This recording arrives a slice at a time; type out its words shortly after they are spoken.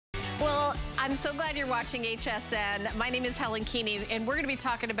I'm so glad you're watching HSN. My name is Helen Keeney, and we're going to be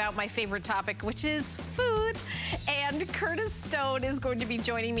talking about my favorite topic, which is food. And Curtis Stone is going to be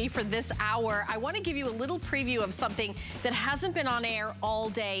joining me for this hour. I want to give you a little preview of something that hasn't been on air all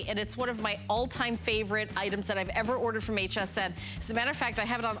day, and it's one of my all-time favorite items that I've ever ordered from HSN. As a matter of fact, I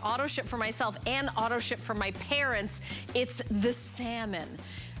have it on auto ship for myself and auto ship for my parents. It's the salmon.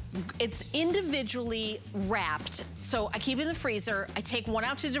 It's individually wrapped, so I keep it in the freezer. I take one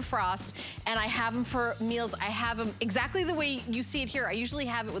out to defrost, and I have them for meals. I have them exactly the way you see it here. I usually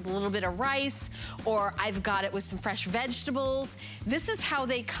have it with a little bit of rice, or I've got it with some fresh vegetables. This is how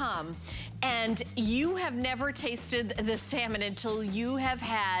they come. And you have never tasted the salmon until you have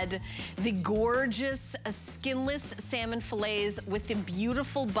had the gorgeous skinless salmon fillets with the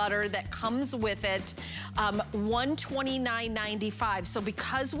beautiful butter that comes with it. $129.95. So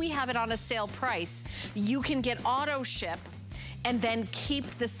because we have it on a sale price, you can get auto ship and then keep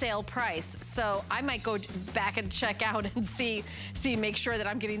the sale price. So I might go back and check out and make sure that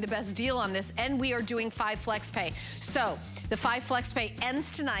I'm getting the best deal on this. And we are doing 5 flex pay. So the 5 flex pay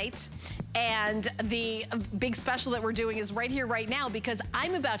ends tonight, and the big special that we're doing is right here, right now, because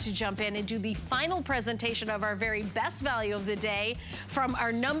I'm about to jump in and do the final presentation of our very best value of the day from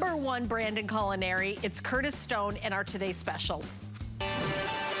our #1 brand in culinary. It's Curtis Stone and our Today Special.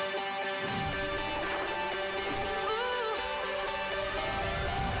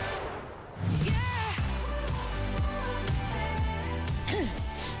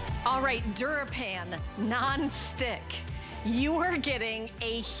 All right, DuraPan non-stick. You are getting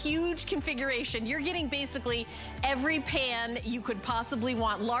a huge configuration. You're getting basically every pan you could possibly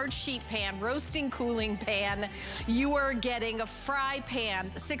want. Large sheet pan, roasting cooling pan. You are getting a fry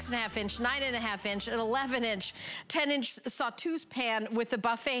pan, 6.5 inch, 9.5 inch, an 11 inch, 10 inch sauteuse pan with the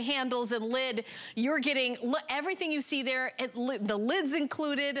buffet handles and lid. You're getting everything you see there, the lid's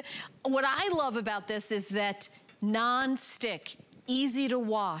included. What I love about this is that non-stick, easy to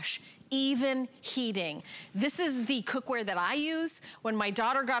wash, even heating. This is the cookware that I use. When my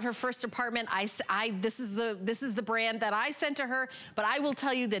daughter got her first apartment, this is the brand that I sent to her, but I will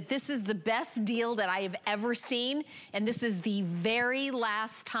tell you that this is the best deal that I have ever seen, and this is the very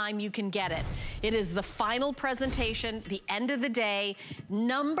last time you can get it. It is the final presentation, the end of the day.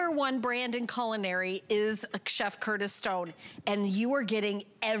 #1 brand in culinary is Chef Curtis Stone, and you are getting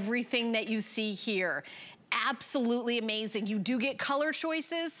everything that you see here. Absolutely amazing. You do get color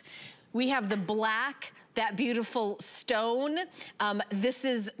choices. We have the black, that beautiful stone. This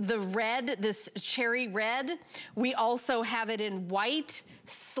is the red, this cherry red. We also have it in white,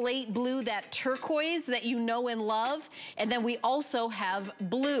 slate blue, that turquoise that you know and love. And then we also have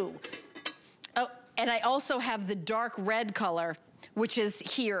blue. Oh, and I also have the dark red color, which is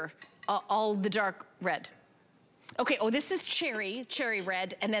here, all the dark red. Okay, oh, this is cherry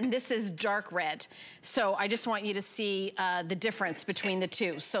red, and then this is dark red. So I just want you to see the difference between the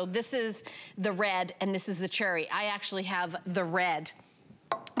two. So this is the red, and this is the cherry. I actually have the red.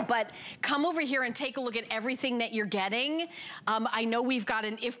 But come over here and take a look at everything that you're getting. I know we've got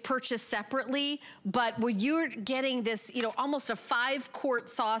an if purchased separately, but when you're getting this, you know, almost a 5-quart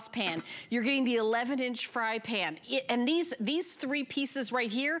saucepan, you're getting the 11-inch fry pan. And these 3 pieces right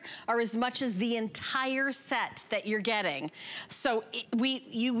here are as much as the entire set that you're getting. So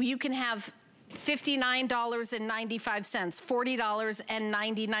you can have $59.95,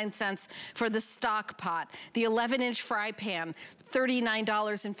 $40.99 for the stock pot. The 11-inch fry pan,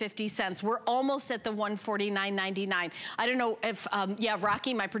 $39.50. We're almost at the $149.99. I don't know if, yeah,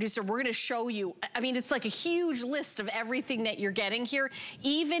 Rocky, my producer, we're gonna show you. I mean, it's like a huge list of everything that you're getting here.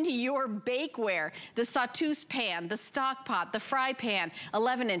 Even your bakeware, the sauteuse pan, the stock pot, the fry pan,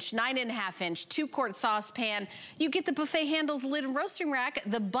 11-inch, 9.5 inch, 2-quart saucepan. You get the buffet handles, lid, and roasting rack,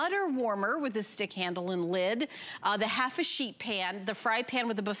 the butter warmer with the stick handle and lid, the half a sheet pan, the fry pan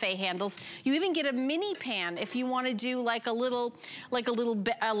with the buffet handles. You even get a mini pan if you want to do like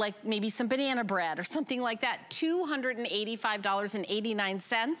maybe some banana bread or something like that.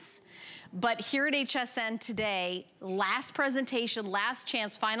 $285.89. But here at HSN today, last presentation, last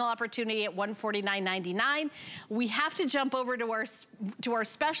chance, final opportunity at $149.99. We have to jump over to our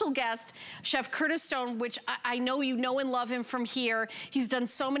special guest, Chef Curtis Stone, which I know you know and love him from here. He's done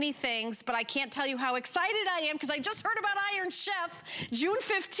so many things, but I can't tell you how excited I am because I just heard about Iron Chef, June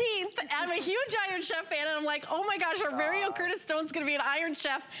 15th. I'm a huge Iron Chef fan, and I'm like, oh my gosh, our very own Curtis Stone's gonna be an Iron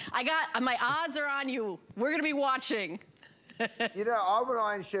Chef. My odds are on you. We're gonna be watching. You know, I'm an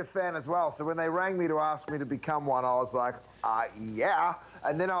Iron Chef fan as well, so when they rang me to ask me to become one, I was like, yeah.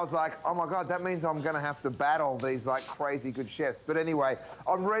 And then I was like, oh my God, that means I'm gonna have to battle these like crazy good chefs. But anyway,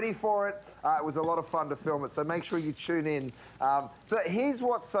 I'm ready for it. It was a lot of fun to film it, so make sure you tune in. But here's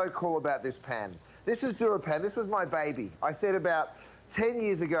what's so cool about this pan. This is DuraPan. This was my baby. I said about 10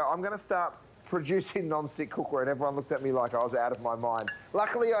 years ago, I'm gonna start producing non-stick cookware, and everyone looked at me like I was out of my mind.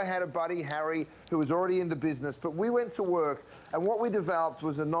 Luckily, I had a buddy, Harry, who was already in the business, but we went to work, and what we developed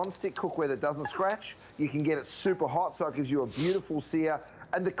was a non-stick cookware that doesn't scratch. You can get it super hot, so it gives you a beautiful sear,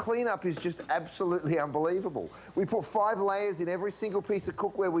 and the cleanup is just absolutely unbelievable. We put 5 layers in every single piece of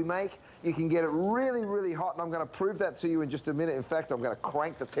cookware we make. You can get it really, really hot, and I'm gonna prove that to you in just a minute. In fact, I'm gonna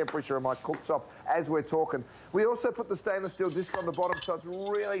crank the temperature of my cooktop as we're talking. We also put the stainless steel disc on the bottom, so it's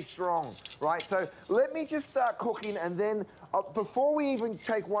really strong, right? So let me just start cooking, and then before we even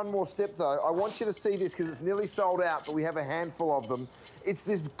take one more step though, I want you to see this because it's nearly sold out, but we have a handful of them. It's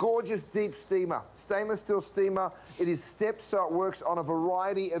this gorgeous deep steamer, stainless steel steamer. It is stepped, so it works on a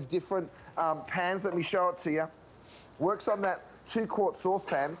variety of different pans. Let me show it to you. Works on that 2-quart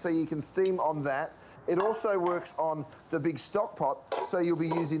saucepan, so you can steam on that. It also works on the big stock pot, so you'll be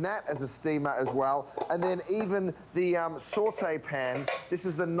using that as a steamer as well. And then even the saute pan, this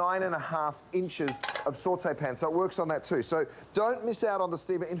is the 9.5 inches of saute pan, so it works on that too. So don't miss out on the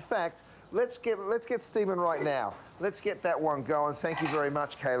steamer. In fact, let's get steaming right now. Let's get that one going. Thank you very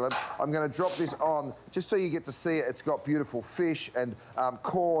much, Caleb. I'm going to drop this on just so you get to see it. It's got beautiful fish and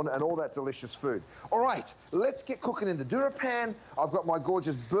corn and all that delicious food. All right, let's get cooking in the DuraPan. I've got my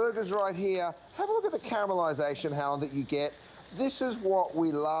gorgeous burgers right here. Have a look at the caramelization, Helen, that you get. This is what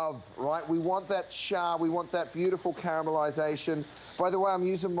we love, right? We want that char, we want that beautiful caramelization. By the way, I'm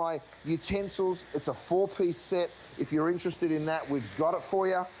using my utensils. It's a 4-piece set. If you're interested in that, we've got it for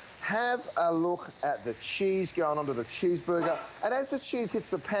you. Have a look at the cheese going onto the cheeseburger. And as the cheese hits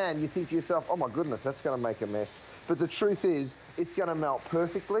the pan, you think to yourself, oh my goodness, that's gonna make a mess. But the truth is, it's gonna melt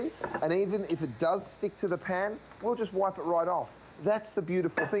perfectly. And even if it does stick to the pan, we'll just wipe it right off. That's the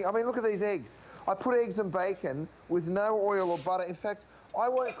beautiful thing. I mean, look at these eggs. I put eggs and bacon with no oil or butter. In fact, I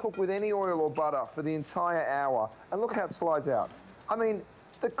won't cook with any oil or butter for the entire hour. And look how it slides out. I mean,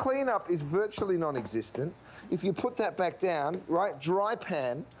 the cleanup is virtually non-existent. If you put that back down, right, dry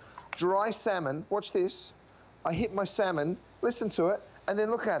pan, dry salmon, watch this. I hit my salmon, listen to it, and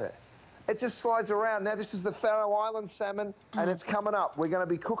then look at it. It just slides around. Now this is the Faroe Islands salmon, and it's coming up. We're gonna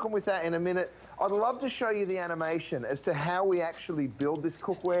be cooking with that in a minute. I'd love to show you the animation as to how we actually build this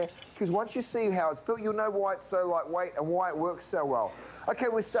cookware, because once you see how it's built, you'll know why it's so lightweight and why it works so well. Okay,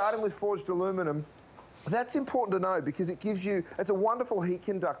 we're starting with forged aluminum. That's important to know because it gives you, it's a wonderful heat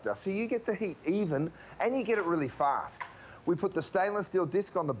conductor. So you get the heat even, and you get it really fast. We put the stainless steel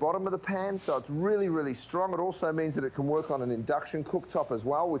disc on the bottom of the pan, so it's really, really strong. It also means that it can work on an induction cooktop as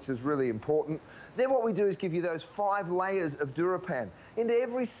well, which is really important. Then what we do is give you those 5 layers of DuraPan. Into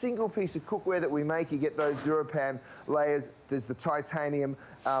every single piece of cookware that we make, you get those DuraPan layers. There's the titanium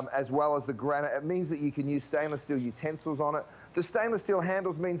as well as the granite. It means that you can use stainless steel utensils on it. The stainless steel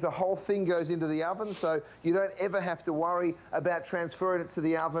handles means the whole thing goes into the oven, so you don't ever have to worry about transferring it to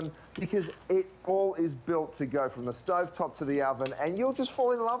the oven because it all is built to go from the stovetop to the oven, and you'll just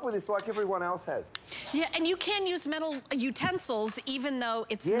fall in love with this like everyone else has. Yeah, and you can use metal utensils even though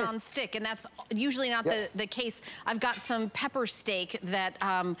it's non-stick, and that's usually not the case. I've got some pepper steak that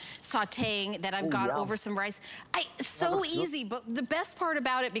sauteing that I've got over some rice. So easy, but the best part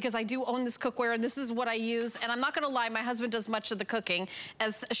about it, because I do own this cookware and this is what I use, and I'm not gonna lie, my husband does much of the cooking.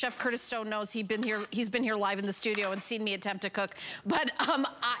 As Chef Curtis Stone knows, he's been here live in the studio and seen me attempt to cook. But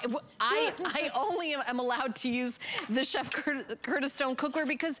I only am allowed to use the Chef Curtis Stone cookware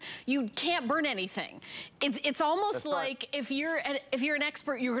because you can't burn anything. It's almost like if you're an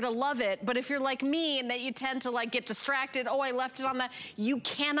expert, you're gonna love it. But if you're like me and that you tend to like get distracted, oh, I left it on that, you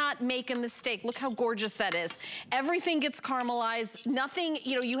cannot make a mistake. Look how gorgeous that is. Everything gets caramelized. Nothing,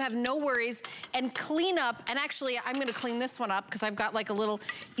 you know, you have no worries. And clean up. And actually, I'm gonna clean this one up because I've got like a little,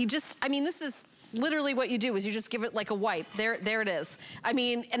 I mean, this is literally what you do is you just give it like a wipe. There it is. I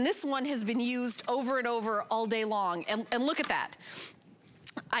mean, and this one has been used over and over all day long. And look at that.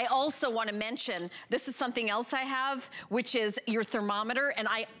 I also want to mention, this is something else I have, which is your thermometer, and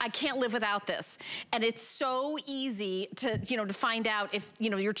I can't live without this. And it's so easy to, to find out if,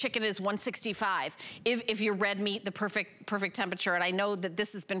 your chicken is 165, if your red meat, the perfect temperature. And I know that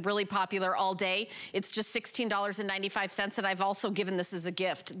this has been really popular all day. It's just $16.95, and I've also given this as a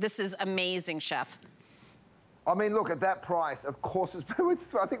gift. This is amazing, Chef. I mean, look, at that price, of course,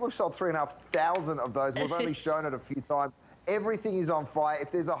 I think we've sold 3,500 of those. We've only shown it a few times. Everything is on fire.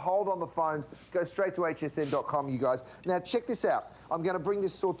 If there's a hold on the phones, go straight to hsn.com, you guys. Now, check this out. I'm going to bring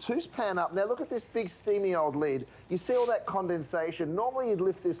this sauteuse pan up. Now, look at this big steamy old lid. You see all that condensation? Normally, you'd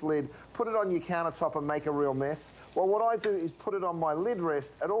lift this lid, put it on your countertop and make a real mess. Well, what I do is put it on my lid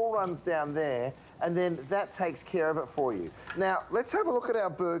rest. It all runs down there, and then that takes care of it for you. Now, let's have a look at our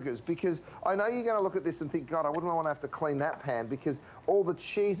burgers, because I know you're going to look at this and think, God, I wouldn't want to have to clean that pan, because all the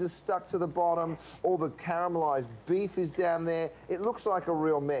cheese is stuck to the bottom, all the caramelized beef is down there. It looks like a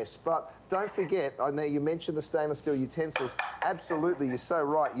real mess, but don't forget, I know you mentioned the stainless steel utensils. Absolutely, you're so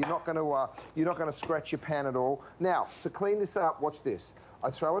right. You're not going to scratch your pan at all. Now, to clean this up, watch this. I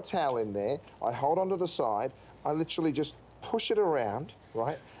throw a towel in there. I hold onto the side. I literally just push it around,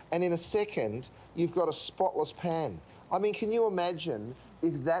 right? And in a second, you've got a spotless pan. I mean, can you imagine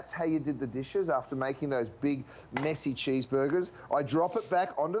if that's how you did the dishes after making those big, messy cheeseburgers? I drop it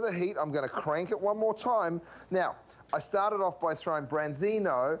back onto the heat. I'm going to crank it one more time. Now, I started off by throwing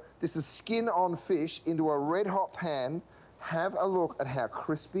branzino, this is skin-on fish, into a red-hot pan. Have a look at how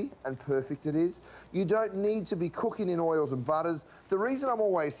crispy and perfect it is. You don't need to be cooking in oils and butters. The reason I'm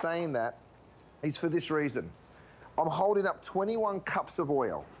always saying that is for this reason. I'm holding up 21 cups of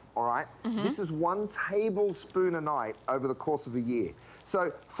oil, all right? This is 1 tablespoon a night over the course of a year.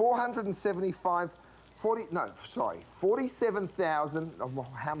 So 47,000,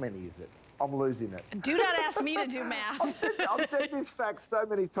 how many is it? I'm losing it. Do not ask me to do math. I've said this fact so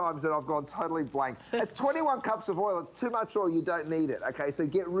many times that I've gone totally blank. It's 21 cups of oil. It's too much oil. You don't need it, okay? So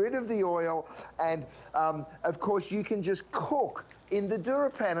get rid of the oil, and, of course, you can just cook in the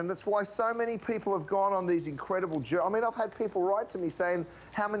DuraPan, and that's why so many people have gone on these incredible journeys. I mean, I've had people write to me saying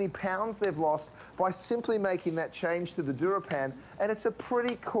how many pounds they've lost by simply making that change to the DuraPan, and it's a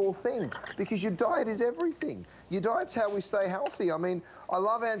pretty cool thing, because your diet is everything. Your diet's how we stay healthy. I mean, I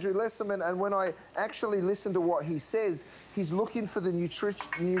love Andrew Lesserman, and when I actually listen to what he says, he's looking for the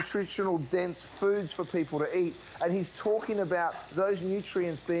nutritional dense foods for people to eat, and he's talking about those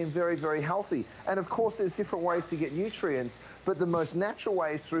nutrients being very, very healthy. And of course, there's different ways to get nutrients, but the most natural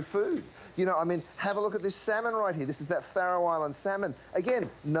way is through food. You know, I mean, have a look at this salmon right here. This is that Faroe Island salmon. Again,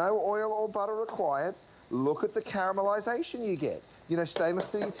 no oil or butter required. Look at the caramelization you get. You know, stainless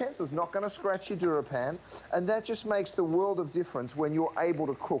steel utensils, not going to scratch your DuraPan, and that just makes the world of difference when you're able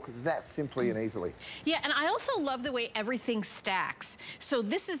to cook that simply and easily. Yeah, and I also love the way everything stacks. So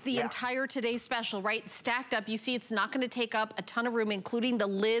this is the entire Today Special, right? Stacked up. You see it's not going to take up a ton of room, including the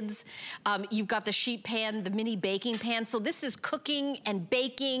lids. You've got the sheet pan, the mini baking pan. So this is cooking and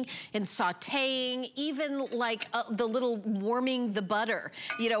baking and sauteing, even like the little warming the butter,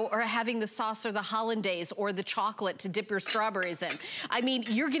 you know, or having the sauce or the hollandaise or the chocolate to dip your strawberries in. I mean,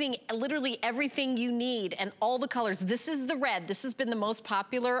 you're getting literally everything you need and all the colors. This is the red. This has been the most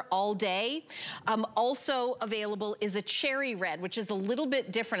popular all day. Also available is a cherry red, which is a little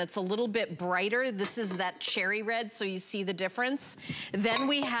bit different. It's a little bit brighter. This is that cherry red, so you see the difference. Then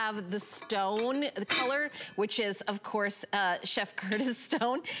we have the stone color, which is, of course, Chef Curtis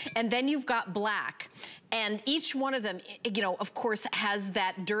Stone. And then you've got black. And each one of them, you know, of course, has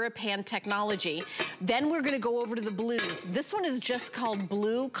that DuraPan technology. Then we're gonna go over to the blues. This one is just called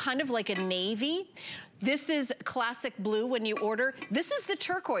blue, kind of like a navy. This is classic blue when you order. This is the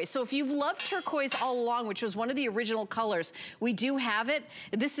turquoise. So if you've loved turquoise all along, which was one of the original colors, we do have it.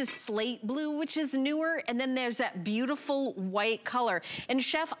 This is slate blue, which is newer. And then there's that beautiful white color. And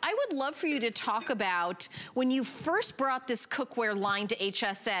Chef, I would love for you to talk about when you first brought this cookware line to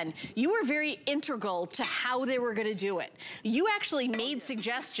HSN, you were very integral to how they were gonna do it. You actually made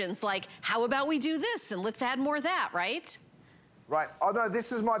suggestions like, how about we do this and let's add more of that, right? Right. Oh no,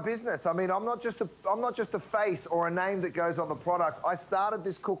 this is my business. I mean, I'm not just a face or a name that goes on the product. I started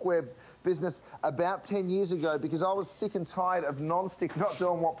this cookware business about 10 years ago because I was sick and tired of non-stick not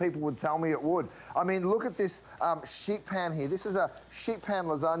doing what people would tell me it would. I mean, look at this sheet pan here. This is a sheet pan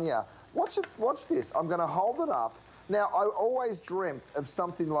lasagna. Watch this. I'm going to hold it up. Now, I always dreamt of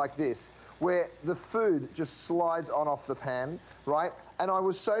something like this, where the food just slides on off the pan, right? And I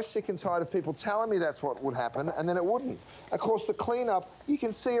was so sick and tired of people telling me that's what would happen, and then it wouldn't. Of course, the cleanup, you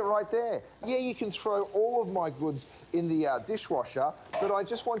can see it right there. Yeah, you can throw all of my goods in the dishwasher, but I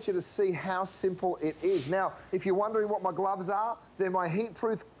just want you to see how simple it is. Now, if you're wondering what my gloves are, they're my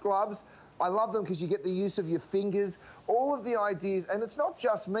heat-proof gloves. I love them because you get the use of your fingers, all of the ideas, and it's not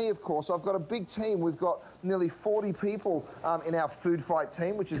just me, of course. I've got a big team. We've got nearly 40 people in our food fight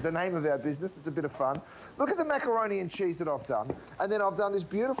team, which is the name of our business. It's a bit of fun. Look at the macaroni and cheese that I've done. And then I've done this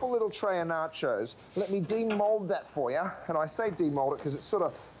beautiful little tray of nachos. Let me demold that for you. And I say demold it because it sort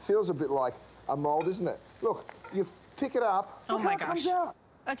of feels a bit like a mold, isn't it? Look, you pick it up. Oh my gosh.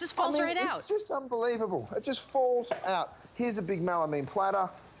 It just falls right out. It's just unbelievable. It just falls out. here's a big melamine platter,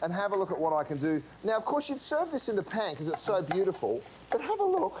 and have a look at what I can do. Now, of course, you'd serve this in the pan because it's so beautiful, but have a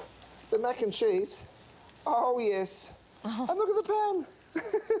look. The mac and cheese. Oh, yes. Oh. And look at the pan.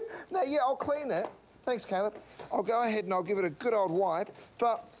 Now, yeah, I'll clean it. Thanks, Caleb. I'll go ahead and I'll give it a good old wipe,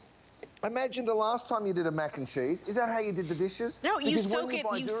 but imagine the last time you did a mac and cheese. Is that how you did the dishes? No, you soak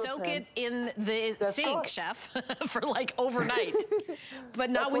it in the sink, right, Chef, for like overnight.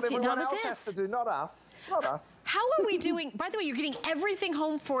 But not with this. Everyone else has to do, not us. Not us. How are we doing? By the way, you're getting everything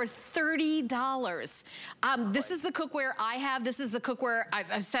home for $30. This is the cookware I have. This is the cookware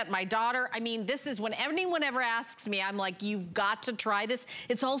I've sent my daughter. I mean, this is when anyone ever asks me, I'm like, you've got to try this.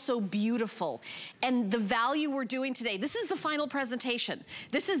 It's also beautiful. And the value we're doing today, this is the final presentation.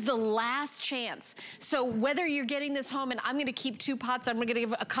 This is the last chance. So whether you're getting this home, and I'm gonna keep 2 pots, I'm gonna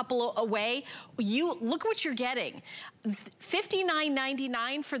give a couple away, you look what you're getting.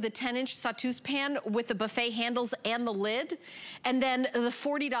 $59.99 for the 10-inch sauteuse pan with the buffet handles and the lid. And then the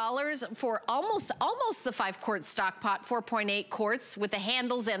 $40 for almost the 5-quart stock pot, 4.8 quarts with the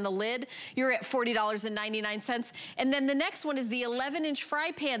handles and the lid. You're at $40.99. And then the next one is the 11-inch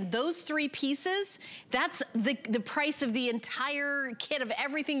fry pan. Those 3 pieces, that's the price of the entire kit of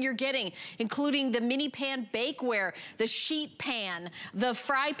everything you're getting, including the mini pan bakeware, the sheet pan, the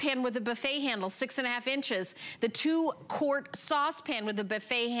fry pan with the buffet handle, 6.5 inches, the 2-quart saucepan with the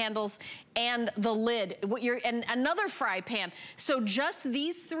buffet handles and the lid, and another fry pan. So just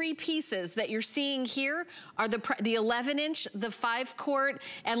these 3 pieces that you're seeing here are the 11-inch, the 5-quart,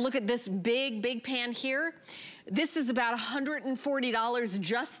 and look at this big pan here. This is about $140.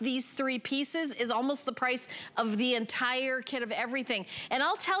 Just these 3 pieces is almost the price of the entire kit of everything. And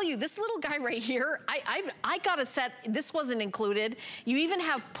I'll tell you, this little guy right here, I got a set, this wasn't included. You even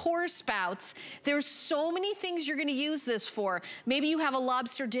have pour spouts. There's so many things you're gonna use this for. Maybe you have a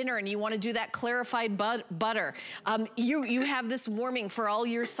lobster dinner and you wanna do that clarified butter. You have this warming for all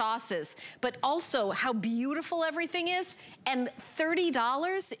your sauces, but also how beautiful everything is. And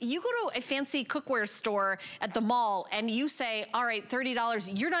 $30, you go to a fancy cookware store at the mall and you say, all right,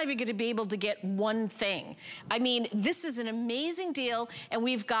 $30, you're not even gonna be able to get one thing. I mean, this is an amazing deal, and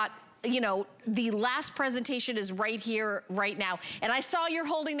we've got, you know, the last presentation is right here, right now. And I saw you're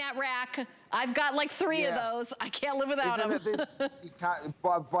holding that rack. I've got like 3 of those. I can't live without them.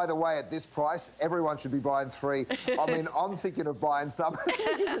 By the way, at this price, everyone should be buying 3. I mean, I'm thinking of buying some.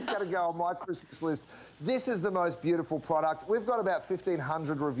 It's going to go on my Christmas list. This is the most beautiful product. We've got about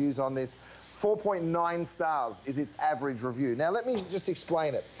 1,500 reviews on this. 4.9 stars is its average review. Now, let me just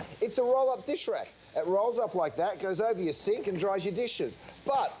explain it. It's a roll-up dish rack. It rolls up like that, goes over your sink and dries your dishes.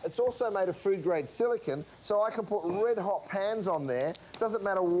 But it's also made of food-grade silicone, so I can put red-hot pans on there. Doesn't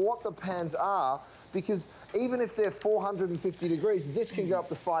matter what the pans are, because even if they're 450 degrees, this can go up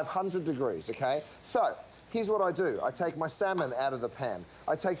to 500 degrees, okay? So, here's what I do. I take my salmon out of the pan.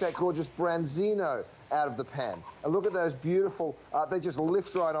 I take that gorgeous branzino out of the pan. And look at those beautiful, they just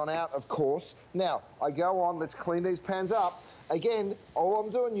lift right on out, of course. Now, I go on, let's clean these pans up. Again, all I'm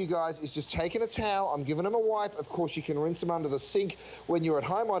doing, you guys, is just taking a towel, I'm giving them a wipe. Of course, you can rinse them under the sink when you're at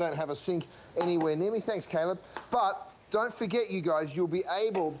home. I don't have a sink anywhere near me. Thanks, Caleb. But don't forget, you guys, you'll be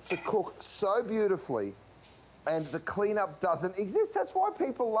able to cook so beautifully, and the cleanup doesn't exist. That's why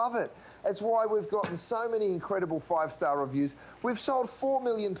people love it. It's why we've gotten so many incredible 5-star reviews. We've sold 4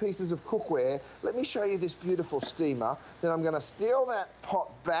 million pieces of cookware. Let me show you this beautiful steamer. Then I'm going to steal that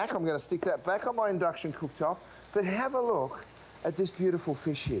pot back. I'm going to stick that back on my induction cooktop. But have a look at this beautiful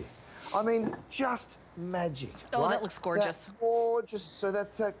fish here. I mean, just magic. Oh, right? that looks gorgeous. That gorgeous, so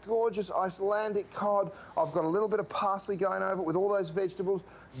that's that gorgeous Icelandic cod. I've got a little bit of parsley going over it with all those vegetables.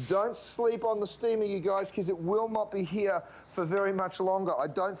 Don't sleep on the steamer, you guys, because it will not be here for very much longer. I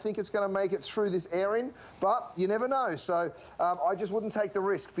don't think it's going to make it through this airing, but you never know. So I just wouldn't take the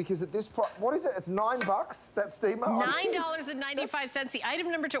risk, because at this point, what is it? It's $9, that steamer? $9.95. The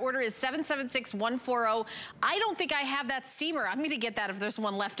item number to order is 776140. I don't think I have that steamer. I'm going to get that if there's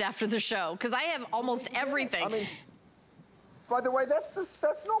one left after the show, because I have almost everything. I mean, by the way,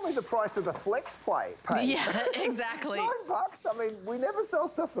 that's normally the price of the flex pay. Yeah, exactly. $9. I mean, we never sell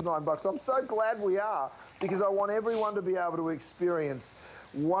stuff for $9. I'm so glad we are, because I want everyone to be able to experience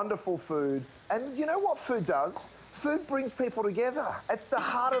wonderful food. And you know what food does? Food brings people together. It's the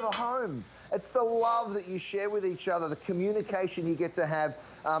heart of the home. It's the love that you share with each other, the communication you get to have,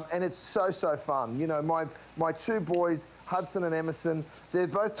 and it's so, so fun. You know, my 2 boys, Hudson and Emerson, they're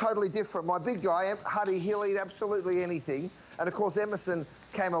both totally different. My big guy, Huddy, he'll eat absolutely anything. And of course, Emerson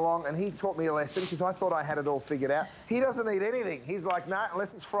came along and he taught me a lesson, because I thought I had it all figured out. He doesn't eat anything. He's like, nah,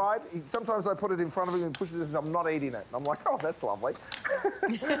 unless it's fried. Sometimes I put it in front of him and pushes it and I'm not eating it. And I'm like, oh, that's lovely.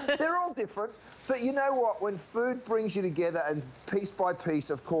 They're all different. But you know what? When food brings you together and piece by piece,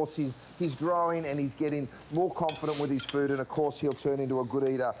 of course, he's growing and he's getting more confident with his food. And, of course, he'll turn into a good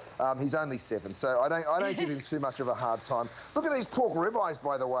eater. He's only 7, so I don't give him too much of a hard time. Look at these pork ribeyes,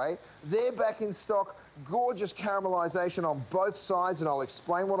 by the way. They're back in stock. Gorgeous caramelization on both sides, and I'll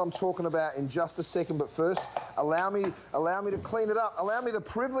explain what I'm talking about in just a second. But first, allow me to clean it up. Allow me the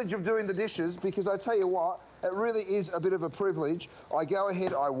privilege of doing the dishes, because I tell you what, it really is a bit of a privilege. I go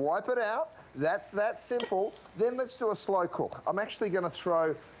ahead, I wipe it out. That's that simple. Then let's do a slow cook. I'm actually going to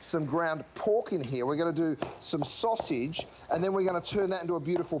throw some ground pork in here. We're going to do some sausage, and then we're going to turn that into a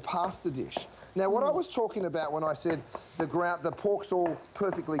beautiful pasta dish. Now, what I was talking about when I said the pork's all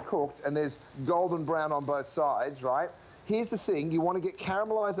perfectly cooked and there's golden brown on both sides, right? Here's the thing. You want to get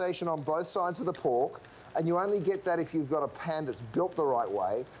caramelization on both sides of the pork, and you only get that if you've got a pan that's built the right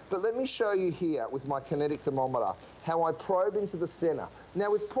way. But let me show you here with my kinetic thermometer how I probe into the center.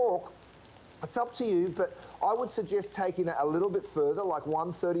 Now, with pork, it's up to you, but I would suggest taking it a little bit further, like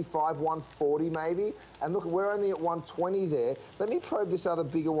 135, 140 maybe. And look, we're only at 120 there. Let me probe this other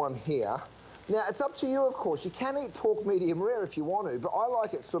bigger one here. Now, it's up to you, of course. You can eat pork medium rare if you want to, but I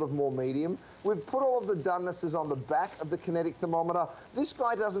like it sort of more medium. We've put all of the donenesses on the back of the kinetic thermometer. This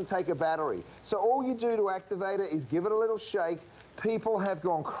guy doesn't take a battery. So all you do to activate it is give it a little shake. People have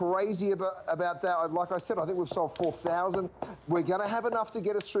gone crazy about that. Like I said, I think we've sold 4,000. We're going to have enough to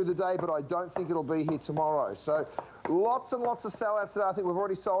get us through the day, but I don't think it'll be here tomorrow. So lots and lots of sellouts today. I think we've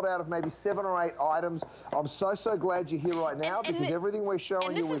already sold out of maybe 7 or 8 items. I'm so glad you're here right now, because everything we're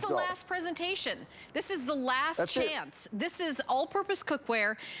showing you, we've got. This is the last presentation. This is the last chance. This is all-purpose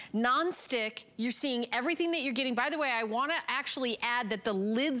cookware, non-stick. You're seeing everything that you're getting. By the way, I want to actually add that the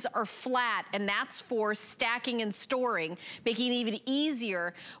lids are flat, and that's for stacking and storing, making it even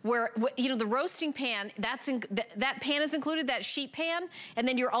easier. Where, you know, the roasting pan, that pan is included, that sheet pan, and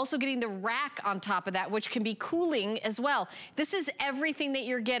then you're also getting the rack on top of that, which can be cooling as well. This is everything that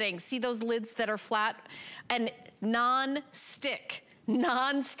you're getting. See those lids that are flat? And non-stick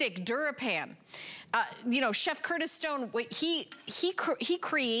DuraPan. You know, Chef Curtis Stone, he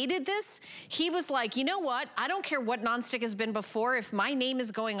created this. He was like, you know what? I don't care what nonstick has been before. If my name is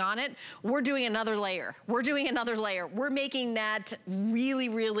going on it, we're doing another layer. We're doing another layer. We're making that really,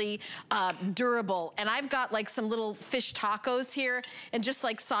 really durable. And I've got like some little fish tacos here and just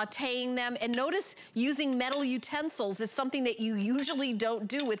like sauteing them. And notice using metal utensils is something that you usually don't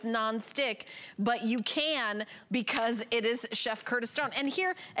do with nonstick, but you can because it is Chef Curtis Stone. And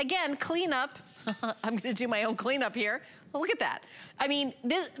here, again, cleanup. I'm gonna do my own cleanup here. Well, look at that. I mean,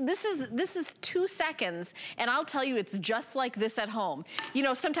 this is 2 seconds, and I'll tell you, it's just like this at home. You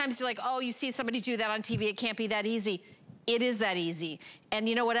know, sometimes you're like, oh, you see somebody do that on TV, it can't be that easy. It is that easy. And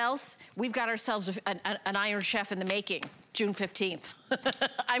you know what else? We've got ourselves an Iron Chef in the making, June 15th.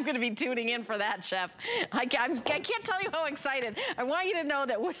 I'm gonna be tuning in for that, Chef. I can't tell you how excited. I want you to know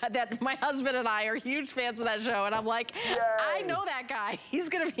that my husband and I are huge fans of that show, and I'm like, yay. I know that guy. He's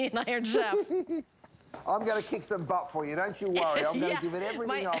gonna be an Iron Chef. I'm going to kick some butt for you, don't you worry. I'm going to give it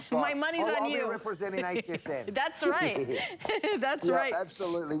everything I've got. My money's on you. I'll be representing HSN. That's right. That's right.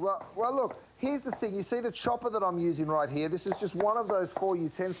 Absolutely. Well, look, here's the thing. You see the chopper that I'm using right here? This is just one of those 4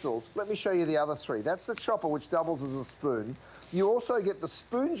 utensils. Let me show you the other 3. That's the chopper, which doubles as a spoon. You also get the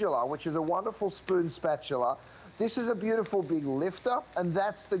spoongula, which is a wonderful spoon spatula. This is a beautiful big lifter, and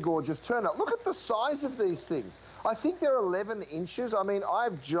that's the gorgeous turner. Look at the size of these things. I think they're 11 inches. I mean, I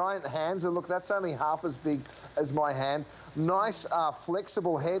have giant hands, and look, that's only half as big as my hand. Nice,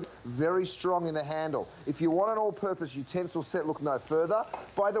 flexible head, very strong in the handle. If you want an all-purpose utensil set, look no further.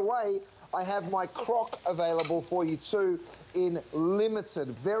 By the way, I have my crock available for you too in limited,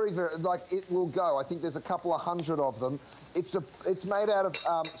 very, like it will go. I think there's a couple of hundred of them. It's made out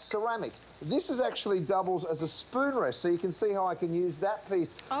of ceramic. This is actually doubles as a spoon rest, so you can see how I can use that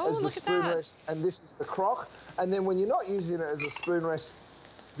piece as the spoon rest, and this is the crock. And then when you're not using it as a spoon rest,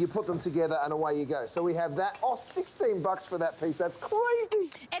 you put them together and away you go. So we have that. Oh, 16 bucks for that piece. That's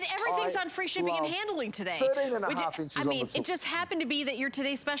crazy. And everything's on free shipping and handling today. 13.5 inches. I mean, it just happened to be that your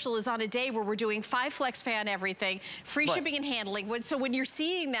today's special is on a day where we're doing 5 flex pan everything, free shipping and handling. So when you're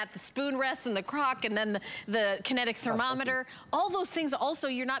seeing that, the spoon rest and the crock and then the kinetic thermometer, all those things also,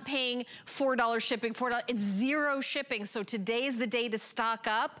 you're not paying $4 shipping, it's 0 shipping. So today is the day to stock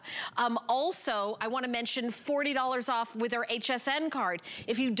up. Also, I want to mention $40 off with our HSN card.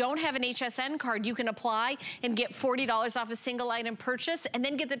 If you don't have an HSN card, you can apply and get $40 off a single item purchase, and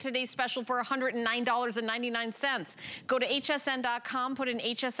then get the today's special for $109.99. Go to hsn.com, put an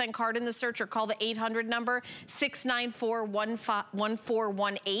HSN card in the search, or call the 800 number,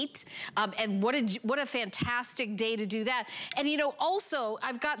 694-1418. And what a fantastic day to do that. And you know, also,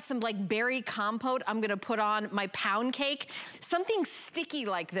 I've got some like berry compote I'm gonna put on my pound cake. Something sticky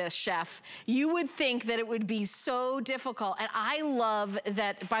like this, chef, you would think that it would be so difficult. And I love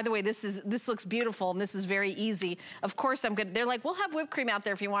that, by the way, this looks beautiful and this is very easy. Of course they're like, we'll have whipped cream out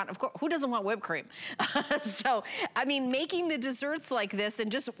there if you want. Of course, who doesn't want whipped cream? So, I mean, making the desserts like this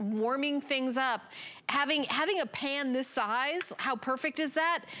and just warming things up, having a pan this size, how perfect is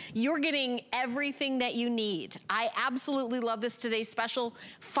that? You're getting everything that you need. I absolutely love this today's special.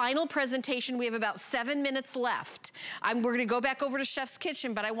 Final presentation, we have about 7 minutes left. We're gonna go back over to Chef's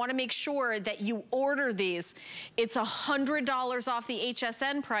Kitchen, but I wanna make sure that you order these. It's $100 off the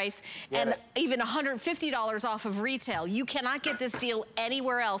HSN price and even $150 off of retail. You cannot get this deal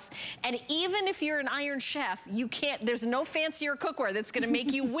anywhere else. And even if you're an Iron Chef, you can't, there's no fancier cookware that's gonna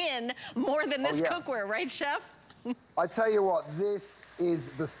make you win more than this cookware, right, Chef? I tell you what, this is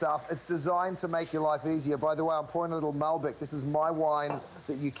the stuff. It's designed to make your life easier. By the way, I'm pouring a little Malbec. This is my wine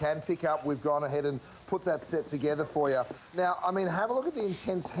that you can pick up. We've gone ahead and put that set together for you. Now, I mean, have a look at the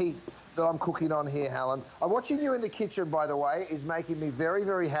intense heat that I'm cooking on here, Helen. Watching you in the kitchen, by the way, is making me very,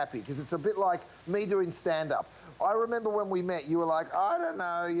 very happy, because it's a bit like me doing stand-up. I remember when we met, you were like, I don't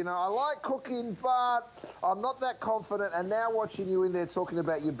know, you know, I like cooking, but I'm not that confident. And now watching you in there talking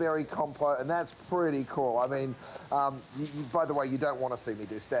about your berry compote, and that's pretty cool. I mean, by the way, you don't want to see me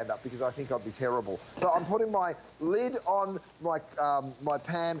do stand-up because I think I'd be terrible. So I'm putting my lid on my, my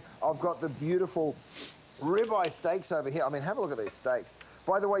pan. I've got the beautiful ribeye steaks over here. I mean, have a look at these steaks.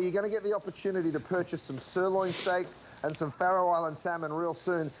 By the way, you're going to get the opportunity to purchase some sirloin steaks and some Faroe Island salmon real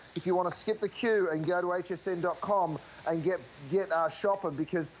soon. If you want to skip the queue and go to hsn.com and get shopping,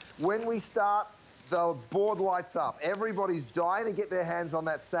 because when we start, the board lights up. Everybody's dying to get their hands on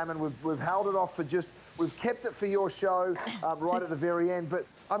that salmon. We've held it off for we've kept it for your show right at the very end. But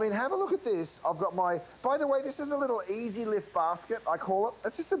I mean, have a look at this. I've got by the way, this is a little easy lift basket, I call it.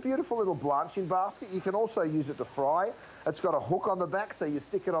 It's just a beautiful little blanching basket. You can also use it to fry. It's got a hook on the back, so you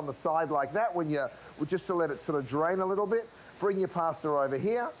stick it on the side like that just to let it sort of drain a little bit. Bring your pasta over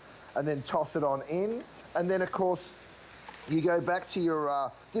here and then toss it on in. And then, of course, you go back to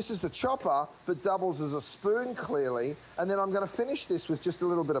your, this is the chopper, but doubles as a spoon, clearly. And then I'm going to finish this with just a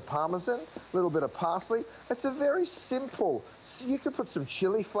little bit of Parmesan, a little bit of parsley. It's a very simple, you could put some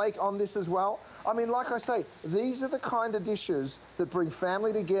chili flake on this as well. I mean, like I say, these are the kind of dishes that bring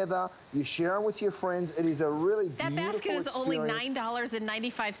family together. You share them with your friends. It is a really beautiful That basket is only experience.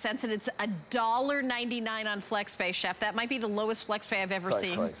 $9.95, and it's $1.99 on FlexPay, Chef. That might be the lowest FlexPay I've ever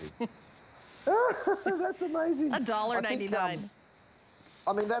seen. Crazy. That's amazing. $1.99.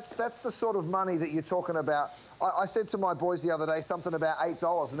 I mean, that's the sort of money that you're talking about. I said to my boys the other day something about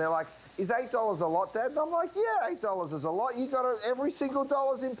 $8, and they're like, is $8 a lot, Dad? And I'm like, yeah, $8 is a lot. You got to, every single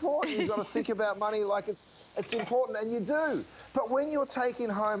dollar's important. You've got to think about money like it's important, and you do. But when you're taking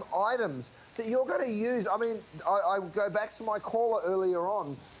home items that you're going to use, I mean, I go back to my caller earlier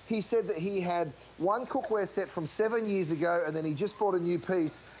on. He said that he had one cookware set from 7 years ago, and then he just bought a new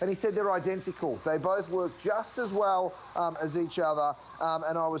piece, and he said they're identical. They both work just as well as each other,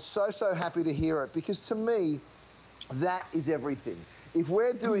 and I was so happy to hear it, because to me, that is everything. If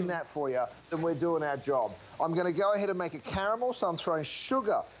we're doing that for you, then we're doing our job. I'm going to go ahead and make a caramel, so I'm throwing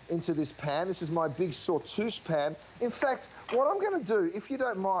sugar into this pan. This is my big sauteuse pan. In fact, what I'm going to do, if you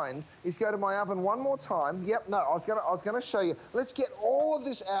don't mind, is go to my oven one more time. Yep, no, I was going to show you. Let's get all of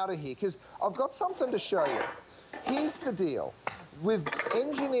this out of here, because I've got something to show you. Here's the deal. We've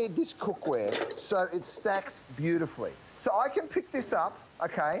engineered this cookware so it stacks beautifully. So I can pick this up,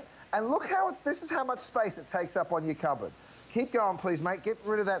 okay, and look how this is how much space it takes up on your cupboard. Keep going, please, mate. Get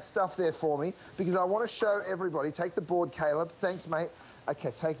rid of that stuff there for me, because I want to show everybody. Take the board, Caleb. Thanks, mate.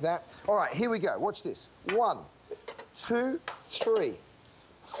 Okay, take that. All right, here we go. Watch this. 1, 2, 3,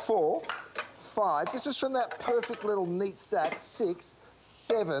 4, 5. This is from that perfect little neat stack. 6,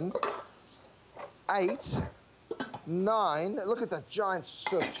 7, 8, 9. Look at that giant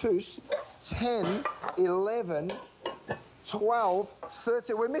sauteuse. 10, 11, 12,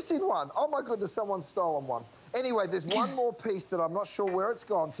 13. We're missing one. Oh, my goodness, someone's stolen one. Anyway, there's one more piece that I'm not sure where it's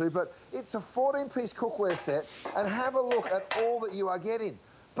gone to, but it's a 14-piece cookware set, and have a look at all that you are getting.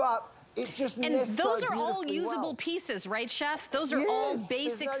 But it just nests so those are all beautifully usable well. pieces, right, Chef? Those are all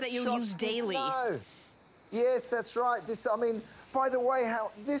basics that you'll use daily. No. Yes, that's right. This, I mean, by the way,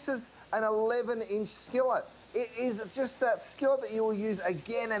 this is an 11-inch skillet. It is just that skillet that you will use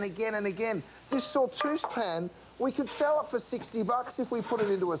again and again and again. This sauteuse pan, we could sell it for 60 bucks if we put it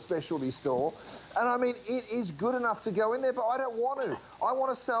into a specialty store. And I mean, it is good enough to go in there, but I don't want to. I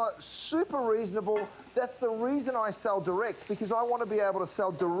want to sell it super reasonable. That's the reason I sell direct, because I want to be able to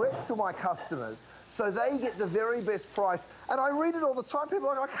sell direct to my customers so they get the very best price. And I read it all the time. People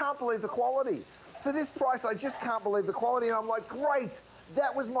are like, I can't believe the quality. For this price, I just can't believe the quality. And I'm like, great.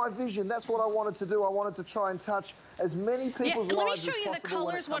 That was my vision. That's what I wanted to do. I wanted to try and touch as many people's lives as possible. Let me show you the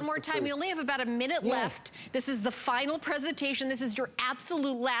colors one more time. We only have about a minute left. This is the final presentation. This is your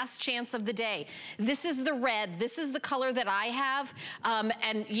absolute last chance of the day. This is the red. This is the color that I have.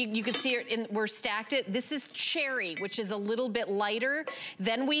 And you can see it, we're stacked it. This is cherry, which is a little bit lighter.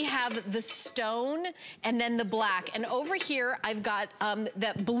 Then we have the stone and then the black. And over here, I've got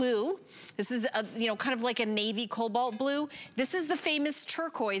that blue. This is, kind of like a navy cobalt blue. This is the famous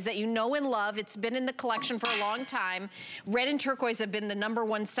turquoise that you know and love. It's been in the collection for a long time. Red and turquoise have been the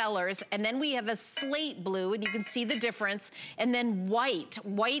 #1 sellers. And then we have a slate blue, and you can see the difference. And then white.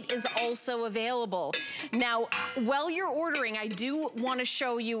 White is also available. Now, while you're ordering, I do want to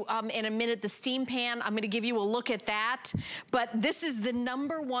show you in a minute the steam pan. I'm going to give you a look at that. But this is the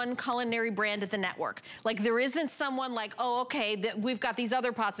 #1 culinary brand at the network. Like, there isn't someone like, oh, okay, we've got these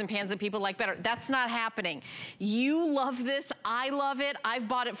other pots and pans that people like better. That's not happening. You love this. I love it. I've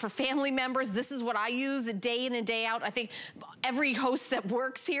bought it for family members. This is what I use day in and day out. I think every host that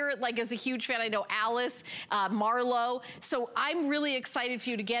works here is a huge fan. I know Alice, Marlo. So I'm really excited for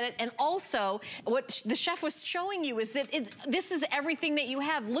you to get it. And also, what the chef was showing you is that this is everything that you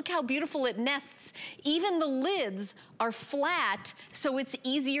have. Look how beautiful it nests. Even the lids are flat, so it's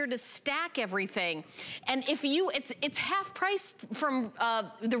easier to stack everything. And if it's half price from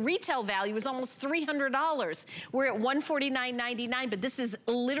the retail value is almost $300. We're at $149.99, but this is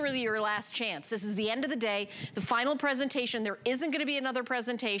literally your last chance. This is the end of the day, the final presentation. There isn't gonna be another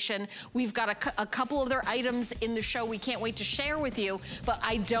presentation. We've got a couple other items in the show we can't wait to share with you, but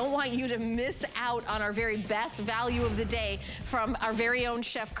I don't want you to miss out on our very best value of the day from our very own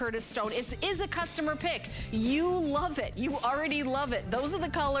Chef Curtis Stone. It is a customer pick. You love it. You already love it. Those are the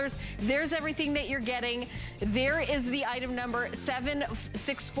colors. There's everything that you're getting. There is the item number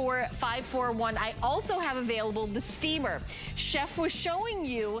 764541. I also have available the steamer. Chef was showing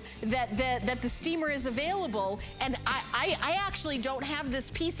you that the steamer is available, and I actually don't have this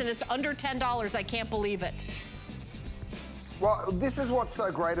piece, and it's under $10. I can't believe it. Well, this is what's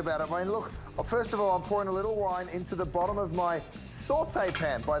so great about it. I mean, look, first of all, I'm pouring a little wine into the bottom of my saute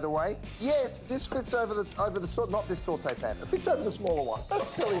pan, by the way. Yes, this fits over the not this saute pan. It fits over the smaller one. That's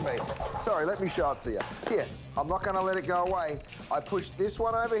silly me. Sorry, let me show it to you. Here, I'm not going to let it go away. I push this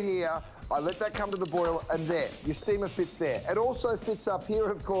one over here. I let that come to the boil, and there, your steamer fits there. It also fits up here,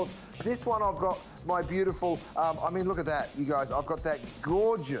 of course. This one I've got my beautiful, I mean, look at that, you guys. I've got that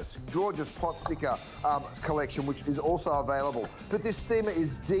gorgeous, gorgeous pot sticker collection, which is also available. But this steamer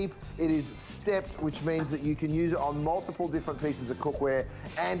is deep, it is stepped, which means that you can use it on multiple different pieces of cookware,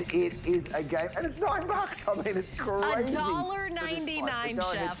 and it is a game, and it's $9. I mean, it's crazy. $1.99,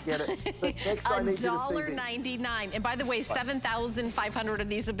 Chef. $1.99. And by the way, 7,500 of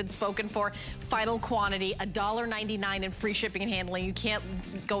these have been spoken for. Final quantity, $1.99 and free shipping and handling. You can't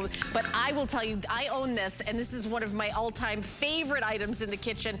go, but I will tell you, I own this, and this is one of my all-time favorite items in the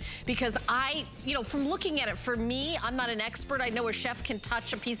kitchen because from looking at it, for me, I'm not an expert. I know a chef can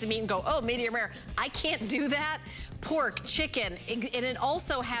touch a piece of meat and go, oh, medium rare. I can't do that. Pork, chicken, and it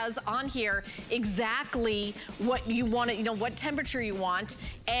also has on here exactly what you want it, what temperature you want,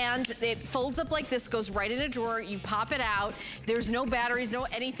 and it folds up like this, goes right in a drawer, you pop it out, there's no batteries, no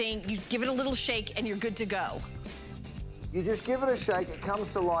anything, you give it a little shake and you're good to go. You just give it a shake, it comes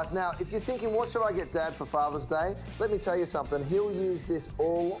to life. Now, if you're thinking, what should I get Dad for Father's Day? Let me tell you something. He'll use this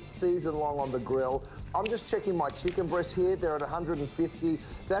all season long on the grill. I'm just checking my chicken breast here. They're at 150.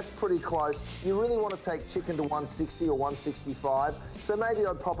 That's pretty close. You really want to take chicken to 160 or 165. So maybe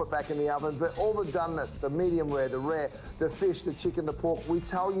I'd pop it back in the oven. But all the doneness, the medium rare, the fish, the chicken, the pork, we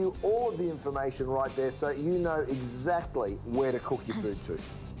tell you all of the information right there so you know exactly where to cook your food to.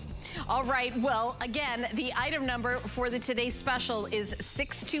 All right, well, again, the item number for the today's special is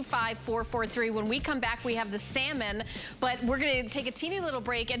 625443. When we come back, we have the salmon, but we're going to take a teeny little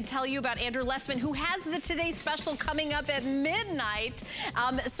break and tell you about Andrew Lessman, who has the today's special coming up at midnight.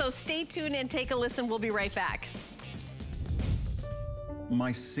 So stay tuned and take a listen. We'll be right back.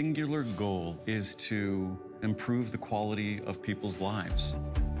 My singular goal is to improve the quality of people's lives.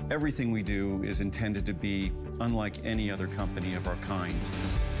 Everything we do is intended to be unlike any other company of our kind.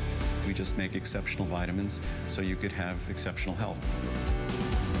 We just make exceptional vitamins so you could have exceptional health.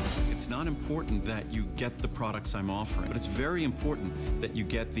 It's not important that you get the products I'm offering, but it's very important that you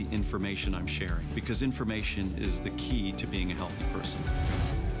get the information I'm sharing, because information is the key to being a healthy person.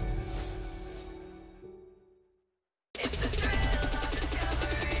 It's the thrill of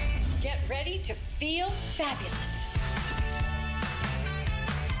discovery. Get ready to feel fabulous.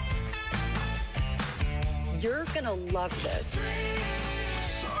 You're gonna love this.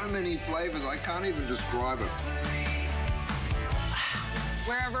 So many flavors, I can't even describe it.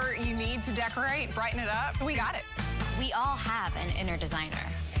 Wherever you need to decorate, brighten it up, we got it. We all have an inner designer.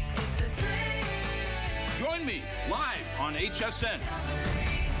 Join me live on HSN.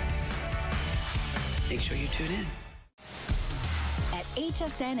 Make sure you tune in. At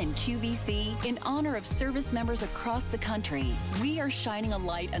HSN and QVC, in honor of service members across the country, we are shining a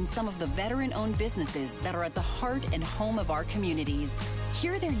light on some of the veteran-owned businesses that are at the heart and home of our communities.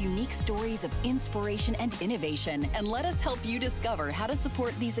 Hear their unique stories of inspiration and innovation, and let us help you discover how to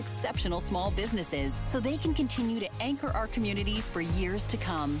support these exceptional small businesses so they can continue to anchor our communities for years to